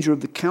in danger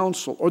of the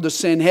council or the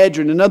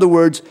Sanhedrin. In other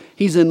words,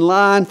 he's in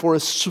line for a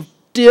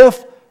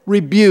stiff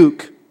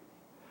rebuke.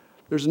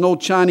 There's an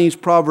old Chinese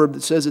proverb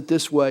that says it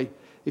this way: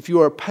 if you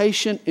are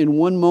patient in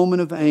one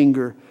moment of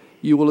anger,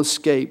 you will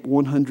escape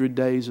 100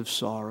 days of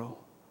sorrow.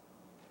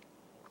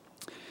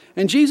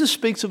 And Jesus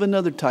speaks of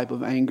another type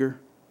of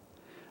anger,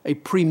 a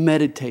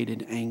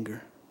premeditated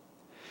anger.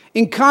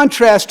 In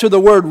contrast to the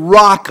word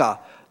raka,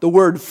 the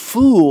word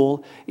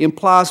fool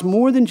implies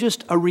more than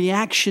just a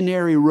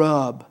reactionary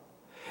rub.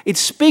 It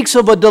speaks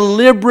of a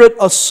deliberate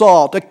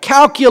assault, a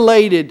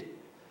calculated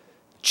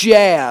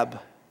jab.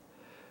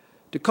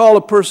 To call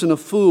a person a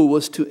fool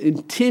was to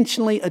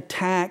intentionally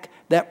attack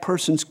that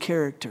person's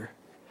character.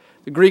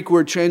 The Greek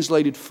word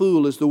translated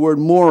fool is the word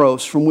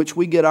moros, from which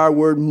we get our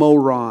word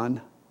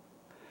moron.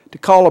 To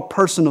call a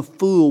person a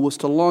fool was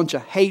to launch a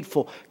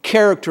hateful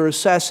character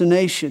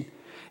assassination.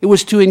 It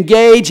was to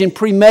engage in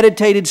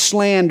premeditated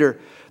slander,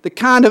 the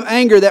kind of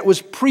anger that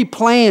was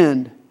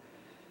pre-planned,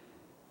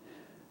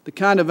 the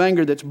kind of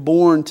anger that's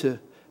born to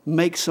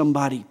make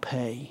somebody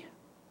pay.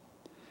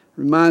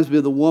 Reminds me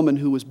of the woman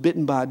who was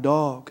bitten by a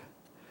dog,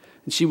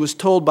 and she was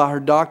told by her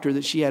doctor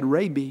that she had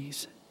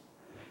rabies.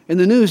 And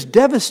the news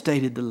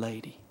devastated the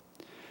lady.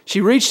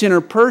 She reached in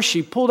her purse,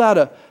 she pulled out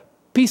a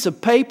piece of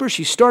paper,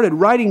 she started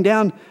writing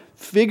down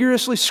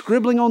vigorously,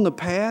 scribbling on the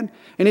pad,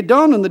 and it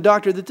dawned on the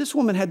doctor that this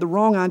woman had the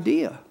wrong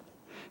idea.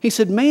 He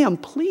said, "Ma'am,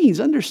 please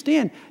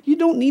understand, you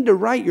don't need to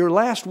write your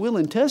last will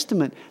and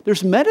testament.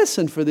 There's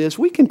medicine for this.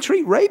 We can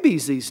treat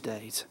rabies these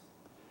days."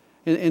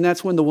 And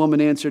that's when the woman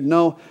answered,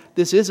 "No,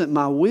 this isn't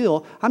my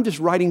will. I'm just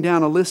writing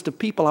down a list of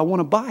people I want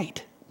to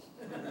bite."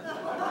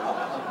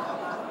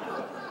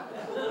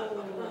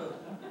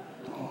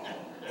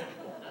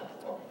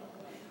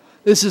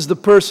 This is the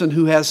person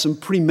who has some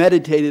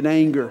premeditated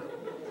anger.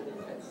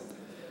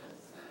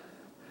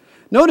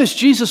 Notice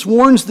Jesus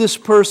warns this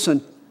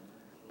person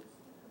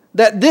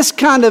that this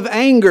kind of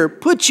anger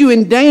puts you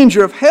in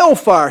danger of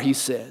hellfire, he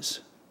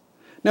says.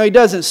 Now, he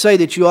doesn't say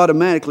that you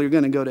automatically are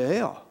going to go to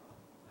hell.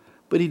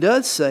 But he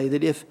does say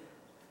that if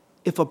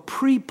a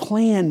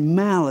pre-planned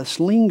malice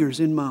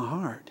lingers in my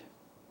heart,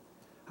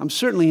 I'm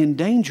certainly in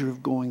danger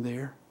of going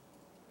there.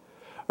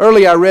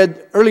 Earlier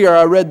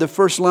I read the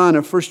first line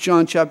of 1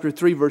 John chapter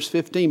 3, verse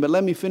 15, but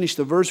let me finish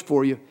the verse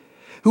for you.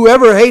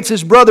 Whoever hates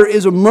his brother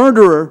is a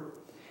murderer,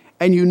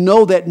 and you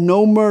know that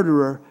no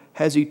murderer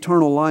has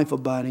eternal life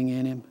abiding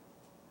in him.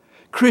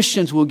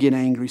 Christians will get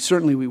angry.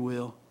 Certainly we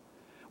will.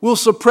 We'll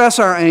suppress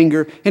our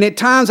anger, and at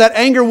times that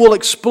anger will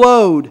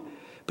explode.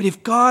 But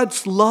if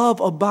God's love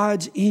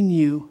abides in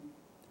you,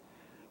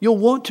 you'll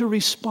want to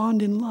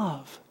respond in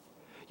love.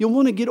 You'll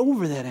want to get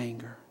over that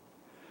anger.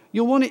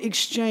 You'll want to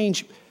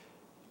exchange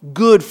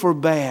good for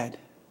bad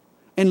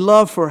and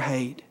love for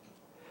hate.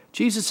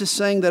 Jesus is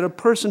saying that a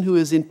person who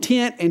is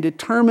intent and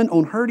determined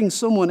on hurting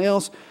someone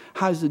else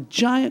has a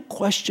giant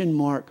question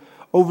mark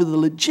over the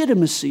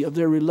legitimacy of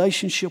their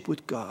relationship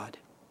with God.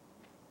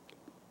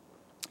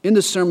 In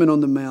the Sermon on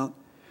the Mount,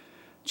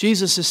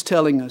 Jesus is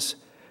telling us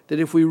that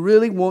if we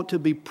really want to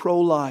be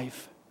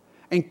pro-life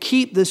and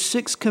keep the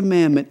sixth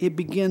commandment, it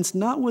begins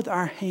not with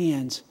our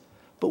hands,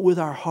 but with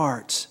our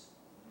hearts.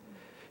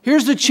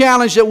 Here's the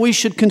challenge that we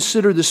should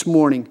consider this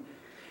morning.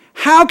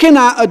 How can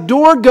I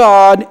adore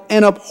God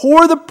and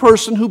abhor the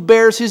person who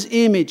bears His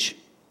image?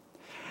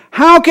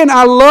 How can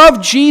I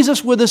love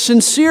Jesus with a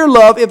sincere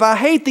love if I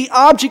hate the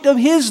object of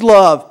His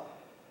love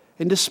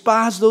and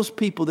despise those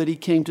people that He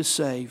came to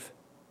save?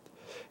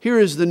 Here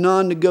is the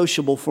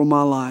non-negotiable for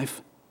my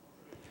life.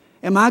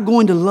 Am I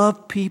going to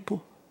love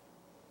people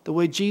the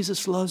way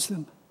Jesus loves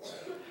them?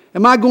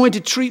 Am I going to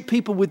treat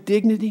people with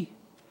dignity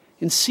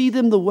and see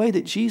them the way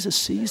that Jesus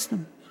sees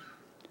them?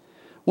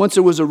 Once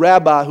there was a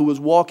rabbi who was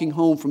walking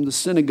home from the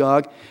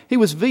synagogue. He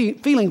was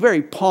feeling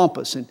very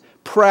pompous and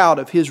proud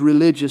of his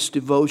religious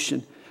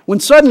devotion, when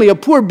suddenly a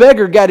poor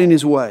beggar got in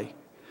his way.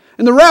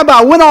 And the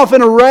rabbi went off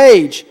in a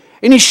rage,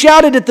 and he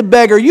shouted at the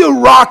beggar, "You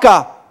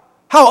Raca,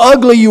 how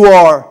ugly you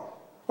are!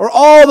 Are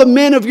all the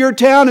men of your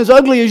town as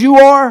ugly as you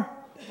are?"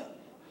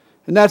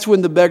 And that's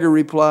when the beggar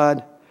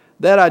replied,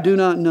 "That I do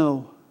not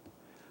know.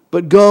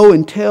 But go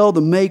and tell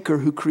the Maker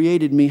who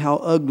created me how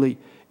ugly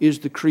is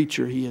the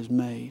creature He has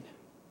made."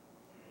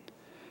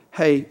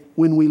 Hey,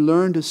 when we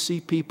learn to see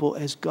people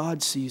as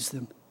God sees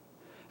them,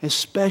 as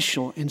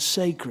special and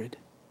sacred,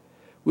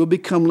 we'll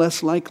become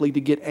less likely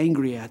to get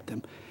angry at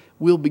them.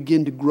 We'll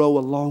begin to grow a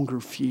longer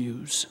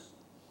fuse.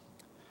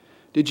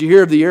 Did you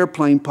hear of the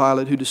airplane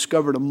pilot who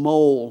discovered a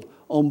mole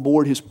on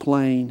board his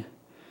plane?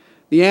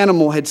 The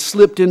animal had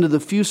slipped into the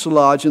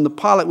fuselage, and the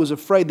pilot was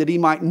afraid that he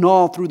might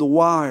gnaw through the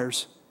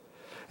wires.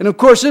 And of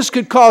course, this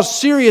could cause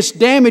serious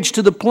damage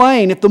to the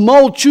plane. If the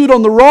mole chewed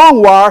on the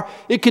wrong wire,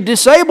 it could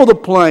disable the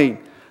plane.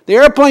 The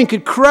airplane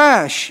could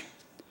crash.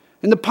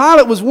 And the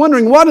pilot was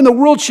wondering, what in the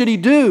world should he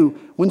do?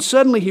 When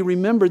suddenly he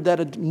remembered that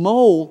a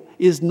mole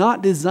is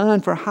not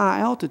designed for high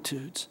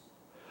altitudes.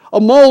 A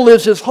mole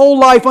lives his whole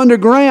life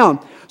underground.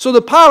 So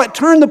the pilot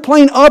turned the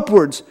plane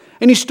upwards,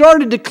 and he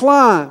started to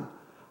climb.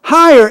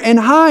 Higher and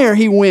higher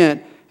he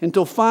went,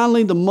 until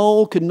finally the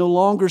mole could no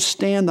longer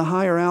stand the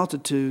higher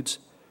altitudes,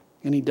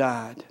 and he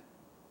died.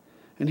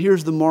 And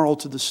here's the moral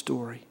to the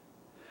story.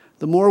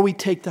 The more we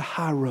take the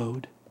high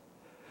road,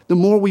 the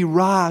more we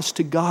rise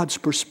to God's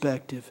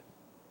perspective,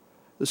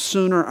 the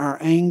sooner our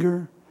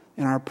anger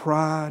and our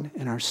pride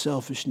and our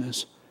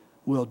selfishness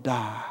will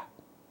die.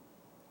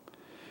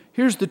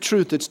 Here's the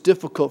truth that's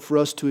difficult for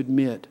us to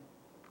admit.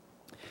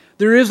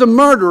 There is a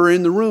murderer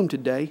in the room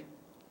today,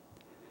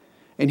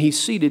 and he's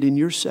seated in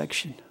your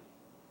section.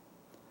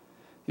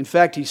 In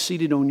fact, he's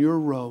seated on your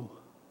row.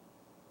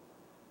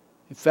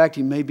 In fact,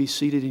 he may be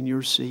seated in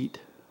your seat.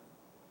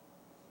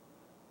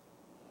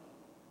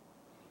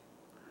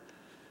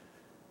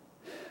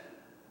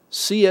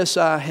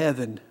 CSI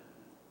Heaven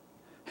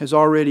has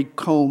already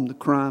combed the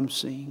crime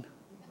scene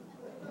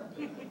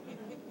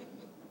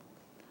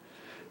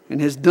and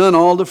has done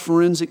all the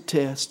forensic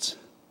tests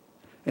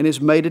and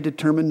has made a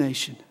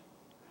determination.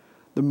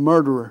 The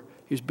murderer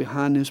is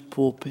behind this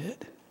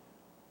pulpit.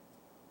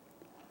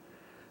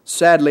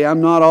 Sadly, I'm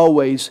not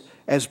always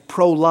as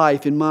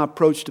pro-life in my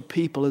approach to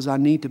people as I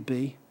need to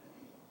be.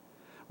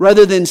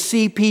 Rather than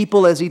see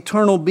people as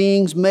eternal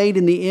beings made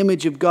in the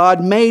image of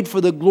God, made for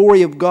the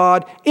glory of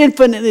God,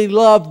 infinitely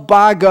loved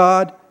by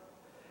God,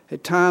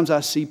 at times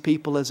I see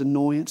people as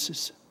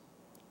annoyances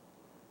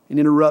and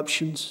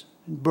interruptions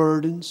and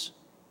burdens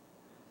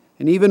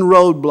and even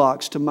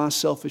roadblocks to my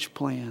selfish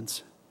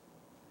plans.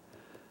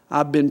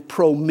 I've been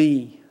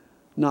pro-me,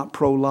 not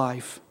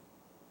pro-life.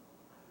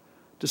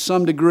 To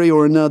some degree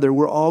or another,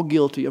 we're all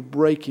guilty of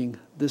breaking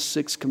this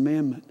sixth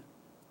commandment.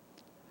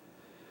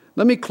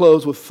 Let me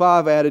close with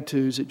 5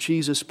 attitudes that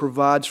Jesus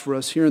provides for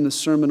us here in the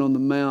Sermon on the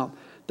Mount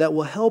that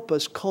will help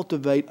us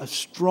cultivate a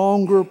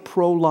stronger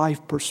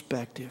pro-life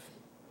perspective.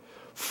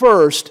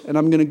 First, and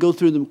I'm going to go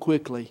through them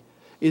quickly,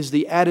 is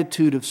the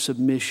attitude of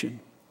submission.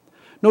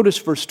 Notice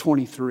verse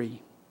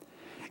 23.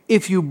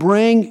 If you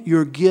bring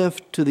your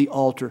gift to the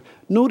altar,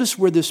 notice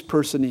where this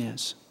person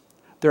is.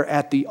 They're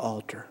at the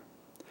altar.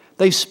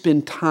 They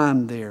spend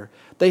time there.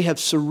 They have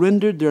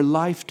surrendered their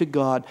life to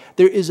God.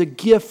 There is a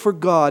gift for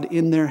God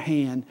in their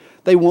hand.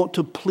 They want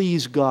to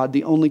please God.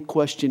 The only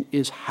question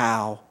is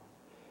how.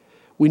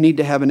 We need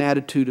to have an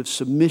attitude of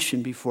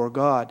submission before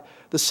God.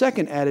 The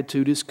second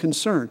attitude is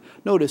concern.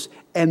 Notice,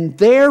 and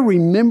there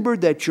remember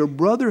that your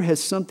brother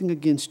has something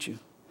against you.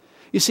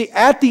 You see,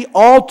 at the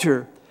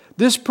altar,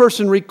 this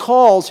person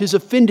recalls his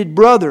offended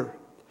brother.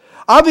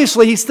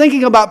 Obviously, he's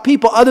thinking about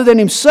people other than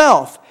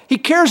himself. He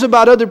cares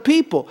about other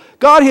people.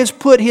 God has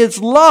put His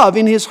love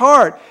in his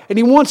heart, and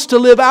he wants to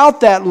live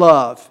out that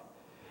love.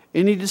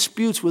 Any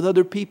disputes with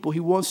other people, he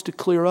wants to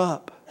clear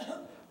up.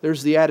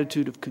 There's the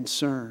attitude of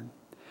concern.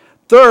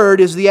 Third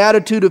is the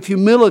attitude of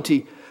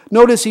humility.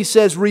 Notice he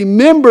says,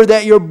 remember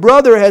that your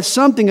brother has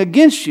something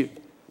against you.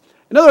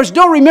 In other words,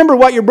 don't remember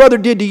what your brother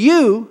did to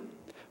you.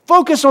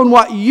 Focus on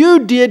what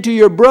you did to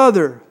your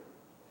brother.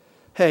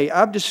 Hey,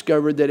 I've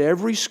discovered that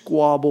every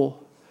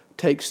squabble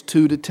takes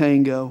 2 to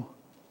tango.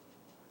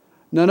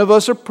 None of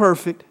us are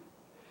perfect.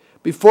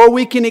 Before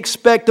we can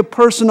expect the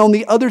person on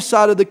the other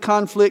side of the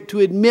conflict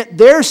to admit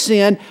their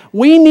sin,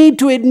 we need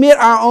to admit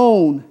our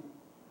own.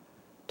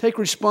 Take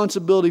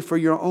responsibility for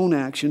your own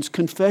actions.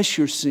 Confess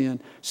your sin.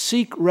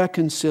 Seek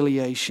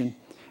reconciliation.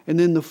 And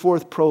then the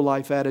fourth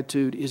pro-life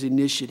attitude is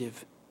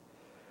initiative.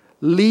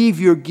 Leave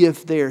your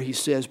gift there, he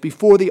says,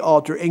 before the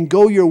altar and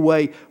go your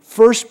way.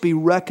 First be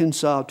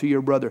reconciled to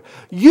your brother.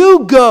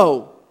 You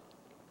go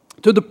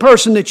to the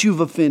person that you've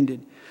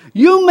offended.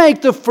 You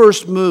make the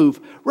first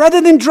move.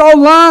 Rather than draw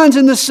lines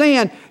in the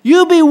sand,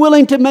 you be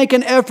willing to make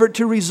an effort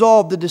to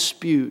resolve the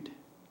dispute.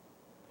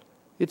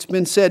 It's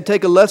been said,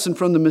 take a lesson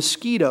from the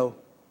mosquito.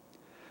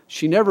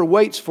 She never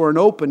waits for an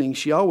opening.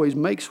 She always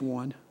makes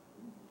one.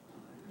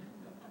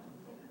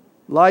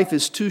 Life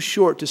is too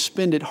short to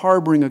spend it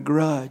harboring a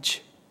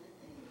grudge.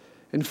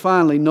 And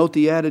finally, note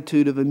the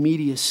attitude of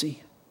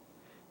immediacy.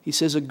 He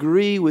says,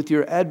 agree with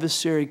your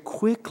adversary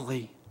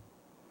quickly.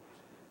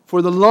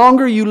 For the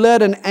longer you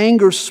let an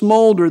anger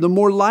smolder, the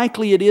more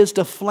likely it is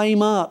to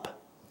flame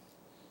up.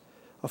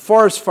 A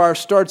forest fire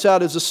starts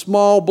out as a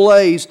small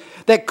blaze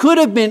that could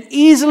have been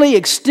easily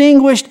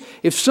extinguished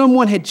if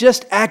someone had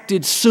just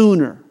acted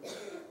sooner.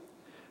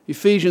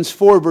 Ephesians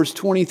 4 verse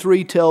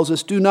 23 tells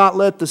us, do not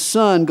let the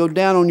sun go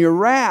down on your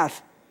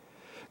wrath.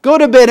 Go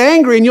to bed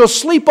angry and you'll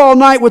sleep all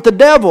night with the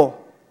devil.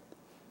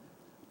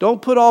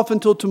 Don't put off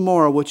until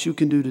tomorrow what you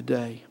can do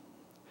today.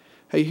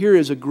 Hey, here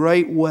is a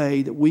great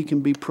way that we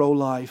can be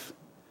pro-life.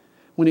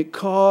 When it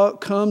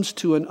comes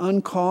to an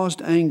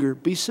uncaused anger,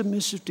 be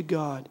submissive to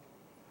God.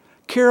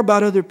 Care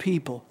about other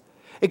people.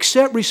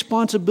 Accept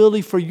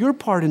responsibility for your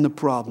part in the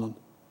problem.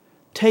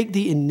 Take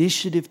the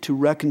initiative to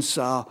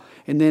reconcile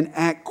and then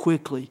act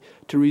quickly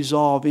to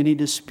resolve any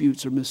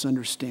disputes or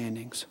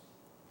misunderstandings.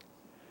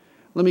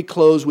 Let me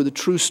close with a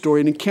true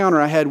story. An encounter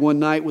I had one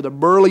night with a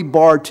burly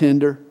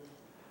bartender,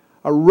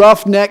 a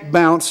roughneck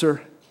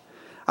bouncer.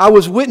 I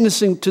was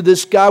witnessing to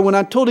this guy when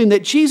I told him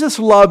that Jesus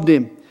loved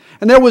him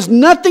and there was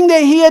nothing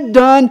that he had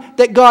done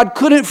that God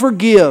couldn't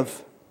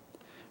forgive.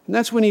 And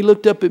that's when he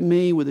looked up at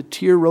me with a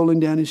tear rolling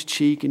down his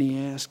cheek and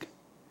he asked,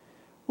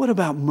 what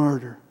about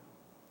murder?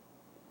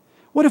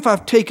 What if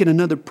I've taken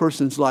another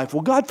person's life?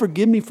 Will God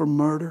forgive me for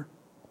murder?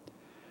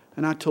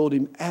 And I told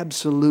him,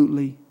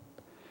 absolutely.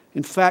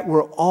 In fact,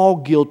 we're all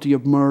guilty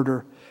of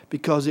murder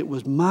because it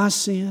was my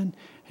sin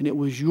and it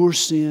was your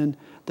sin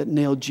that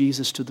nailed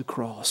Jesus to the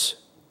cross.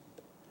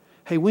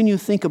 Hey, when you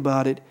think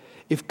about it,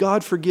 if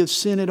God forgives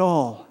sin at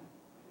all,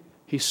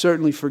 He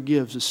certainly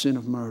forgives the sin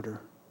of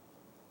murder.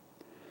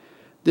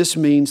 This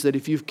means that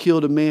if you've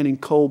killed a man in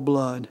cold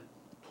blood,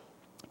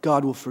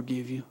 God will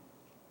forgive you.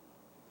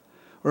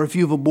 Or if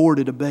you've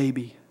aborted a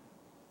baby,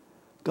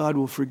 God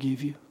will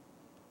forgive you.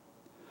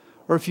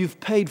 Or if you've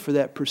paid for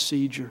that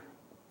procedure,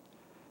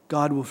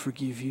 God will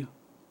forgive you.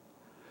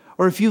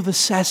 Or if you've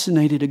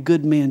assassinated a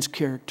good man's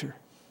character,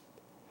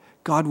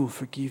 God will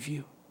forgive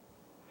you.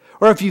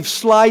 Or if you've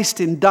sliced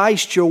and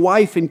diced your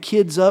wife and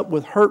kids up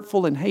with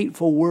hurtful and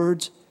hateful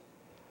words,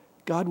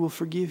 God will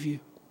forgive you.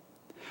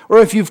 Or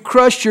if you've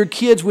crushed your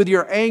kids with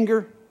your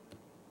anger,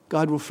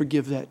 God will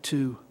forgive that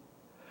too.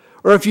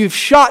 Or if you've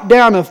shot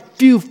down a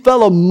few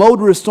fellow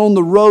motorists on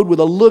the road with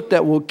a look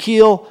that will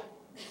kill,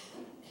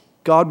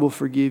 God will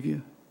forgive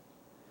you.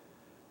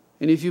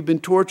 And if you've been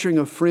torturing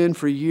a friend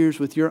for years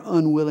with your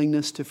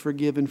unwillingness to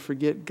forgive and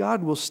forget,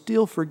 God will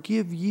still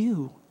forgive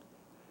you.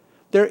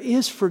 There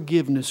is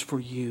forgiveness for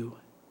you.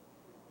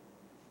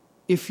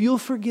 If you'll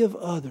forgive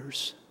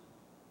others,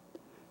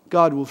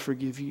 God will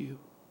forgive you.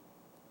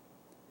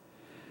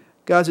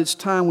 Guys, it's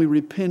time we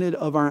repented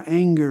of our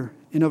anger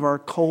and of our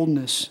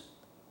coldness.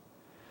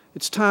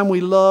 It's time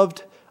we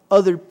loved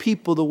other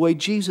people the way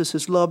Jesus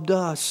has loved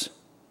us.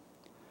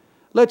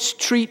 Let's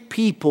treat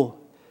people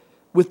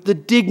with the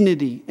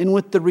dignity and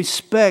with the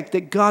respect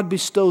that God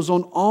bestows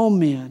on all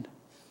men.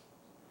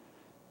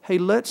 Hey,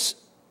 let's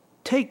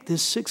take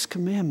this sixth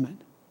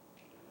commandment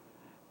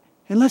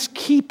and let's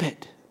keep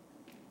it.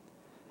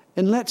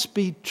 And let's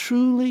be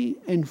truly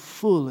and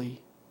fully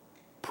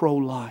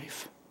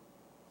pro-life.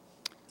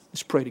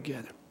 Let's pray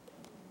together.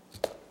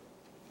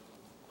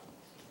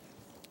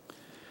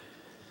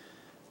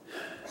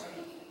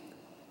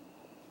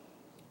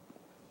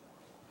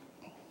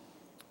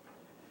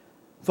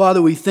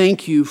 Father, we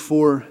thank you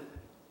for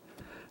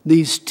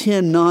these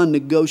 10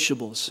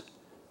 non-negotiables.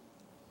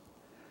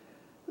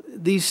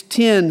 These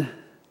 10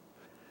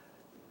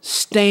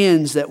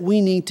 stands that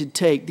we need to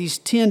take. These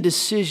 10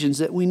 decisions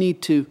that we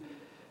need to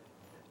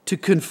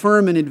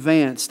confirm in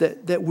advance.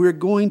 That we're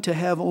going to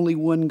have only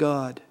one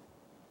God.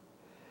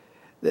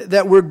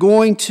 That we're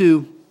going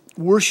to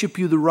worship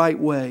you the right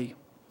way.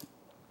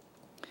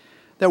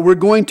 That we're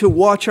going to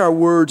watch our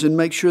words and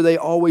make sure they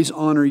always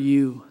honor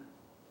you.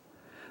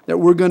 That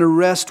we're going to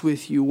rest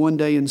with you one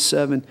day in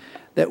 7.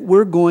 That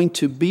we're going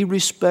to be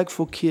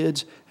respectful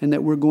kids and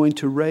that we're going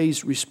to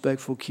raise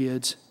respectful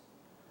kids.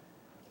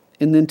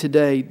 And then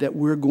today, that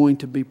we're going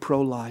to be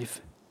pro-life.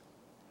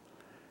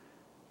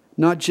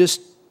 Not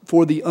just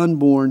for the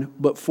unborn,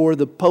 but for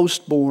the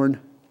postborn.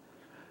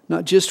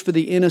 Not just for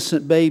the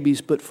innocent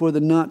babies, but for the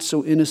not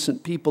so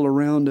innocent people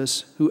around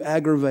us who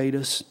aggravate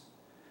us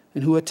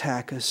and who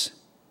attack us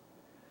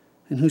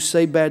and who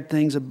say bad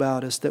things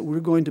about us, that we're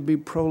going to be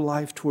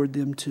pro-life toward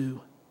them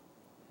too.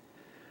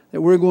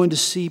 That we're going to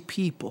see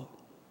people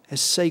as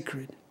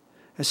sacred,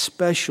 as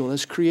special,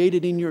 as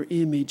created in your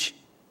image,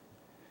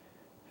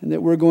 and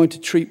that we're going to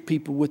treat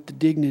people with the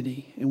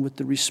dignity and with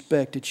the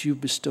respect that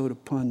you've bestowed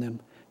upon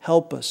them.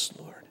 Help us,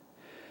 Lord,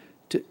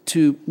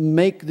 to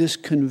make this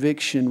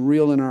conviction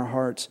real in our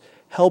hearts.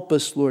 Help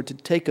us, Lord, to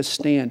take a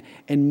stand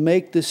and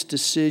make this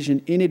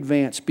decision in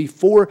advance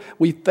before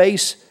we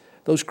face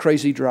those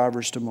crazy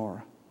drivers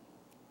tomorrow.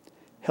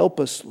 Help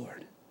us,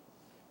 Lord,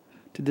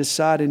 to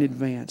decide in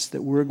advance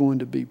that we're going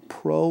to be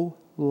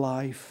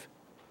pro-life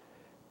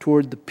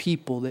toward the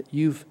people that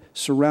you've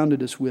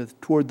surrounded us with,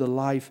 toward the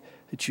life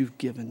that you've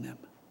given them.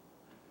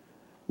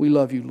 We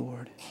love you,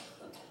 Lord.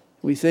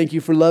 We thank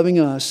you for loving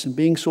us and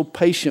being so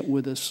patient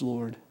with us,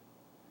 Lord.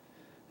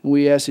 And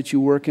we ask that you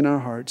work in our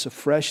hearts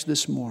afresh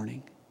this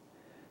morning.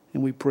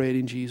 And we pray it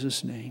in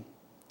Jesus' name.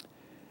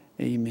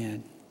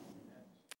 Amen.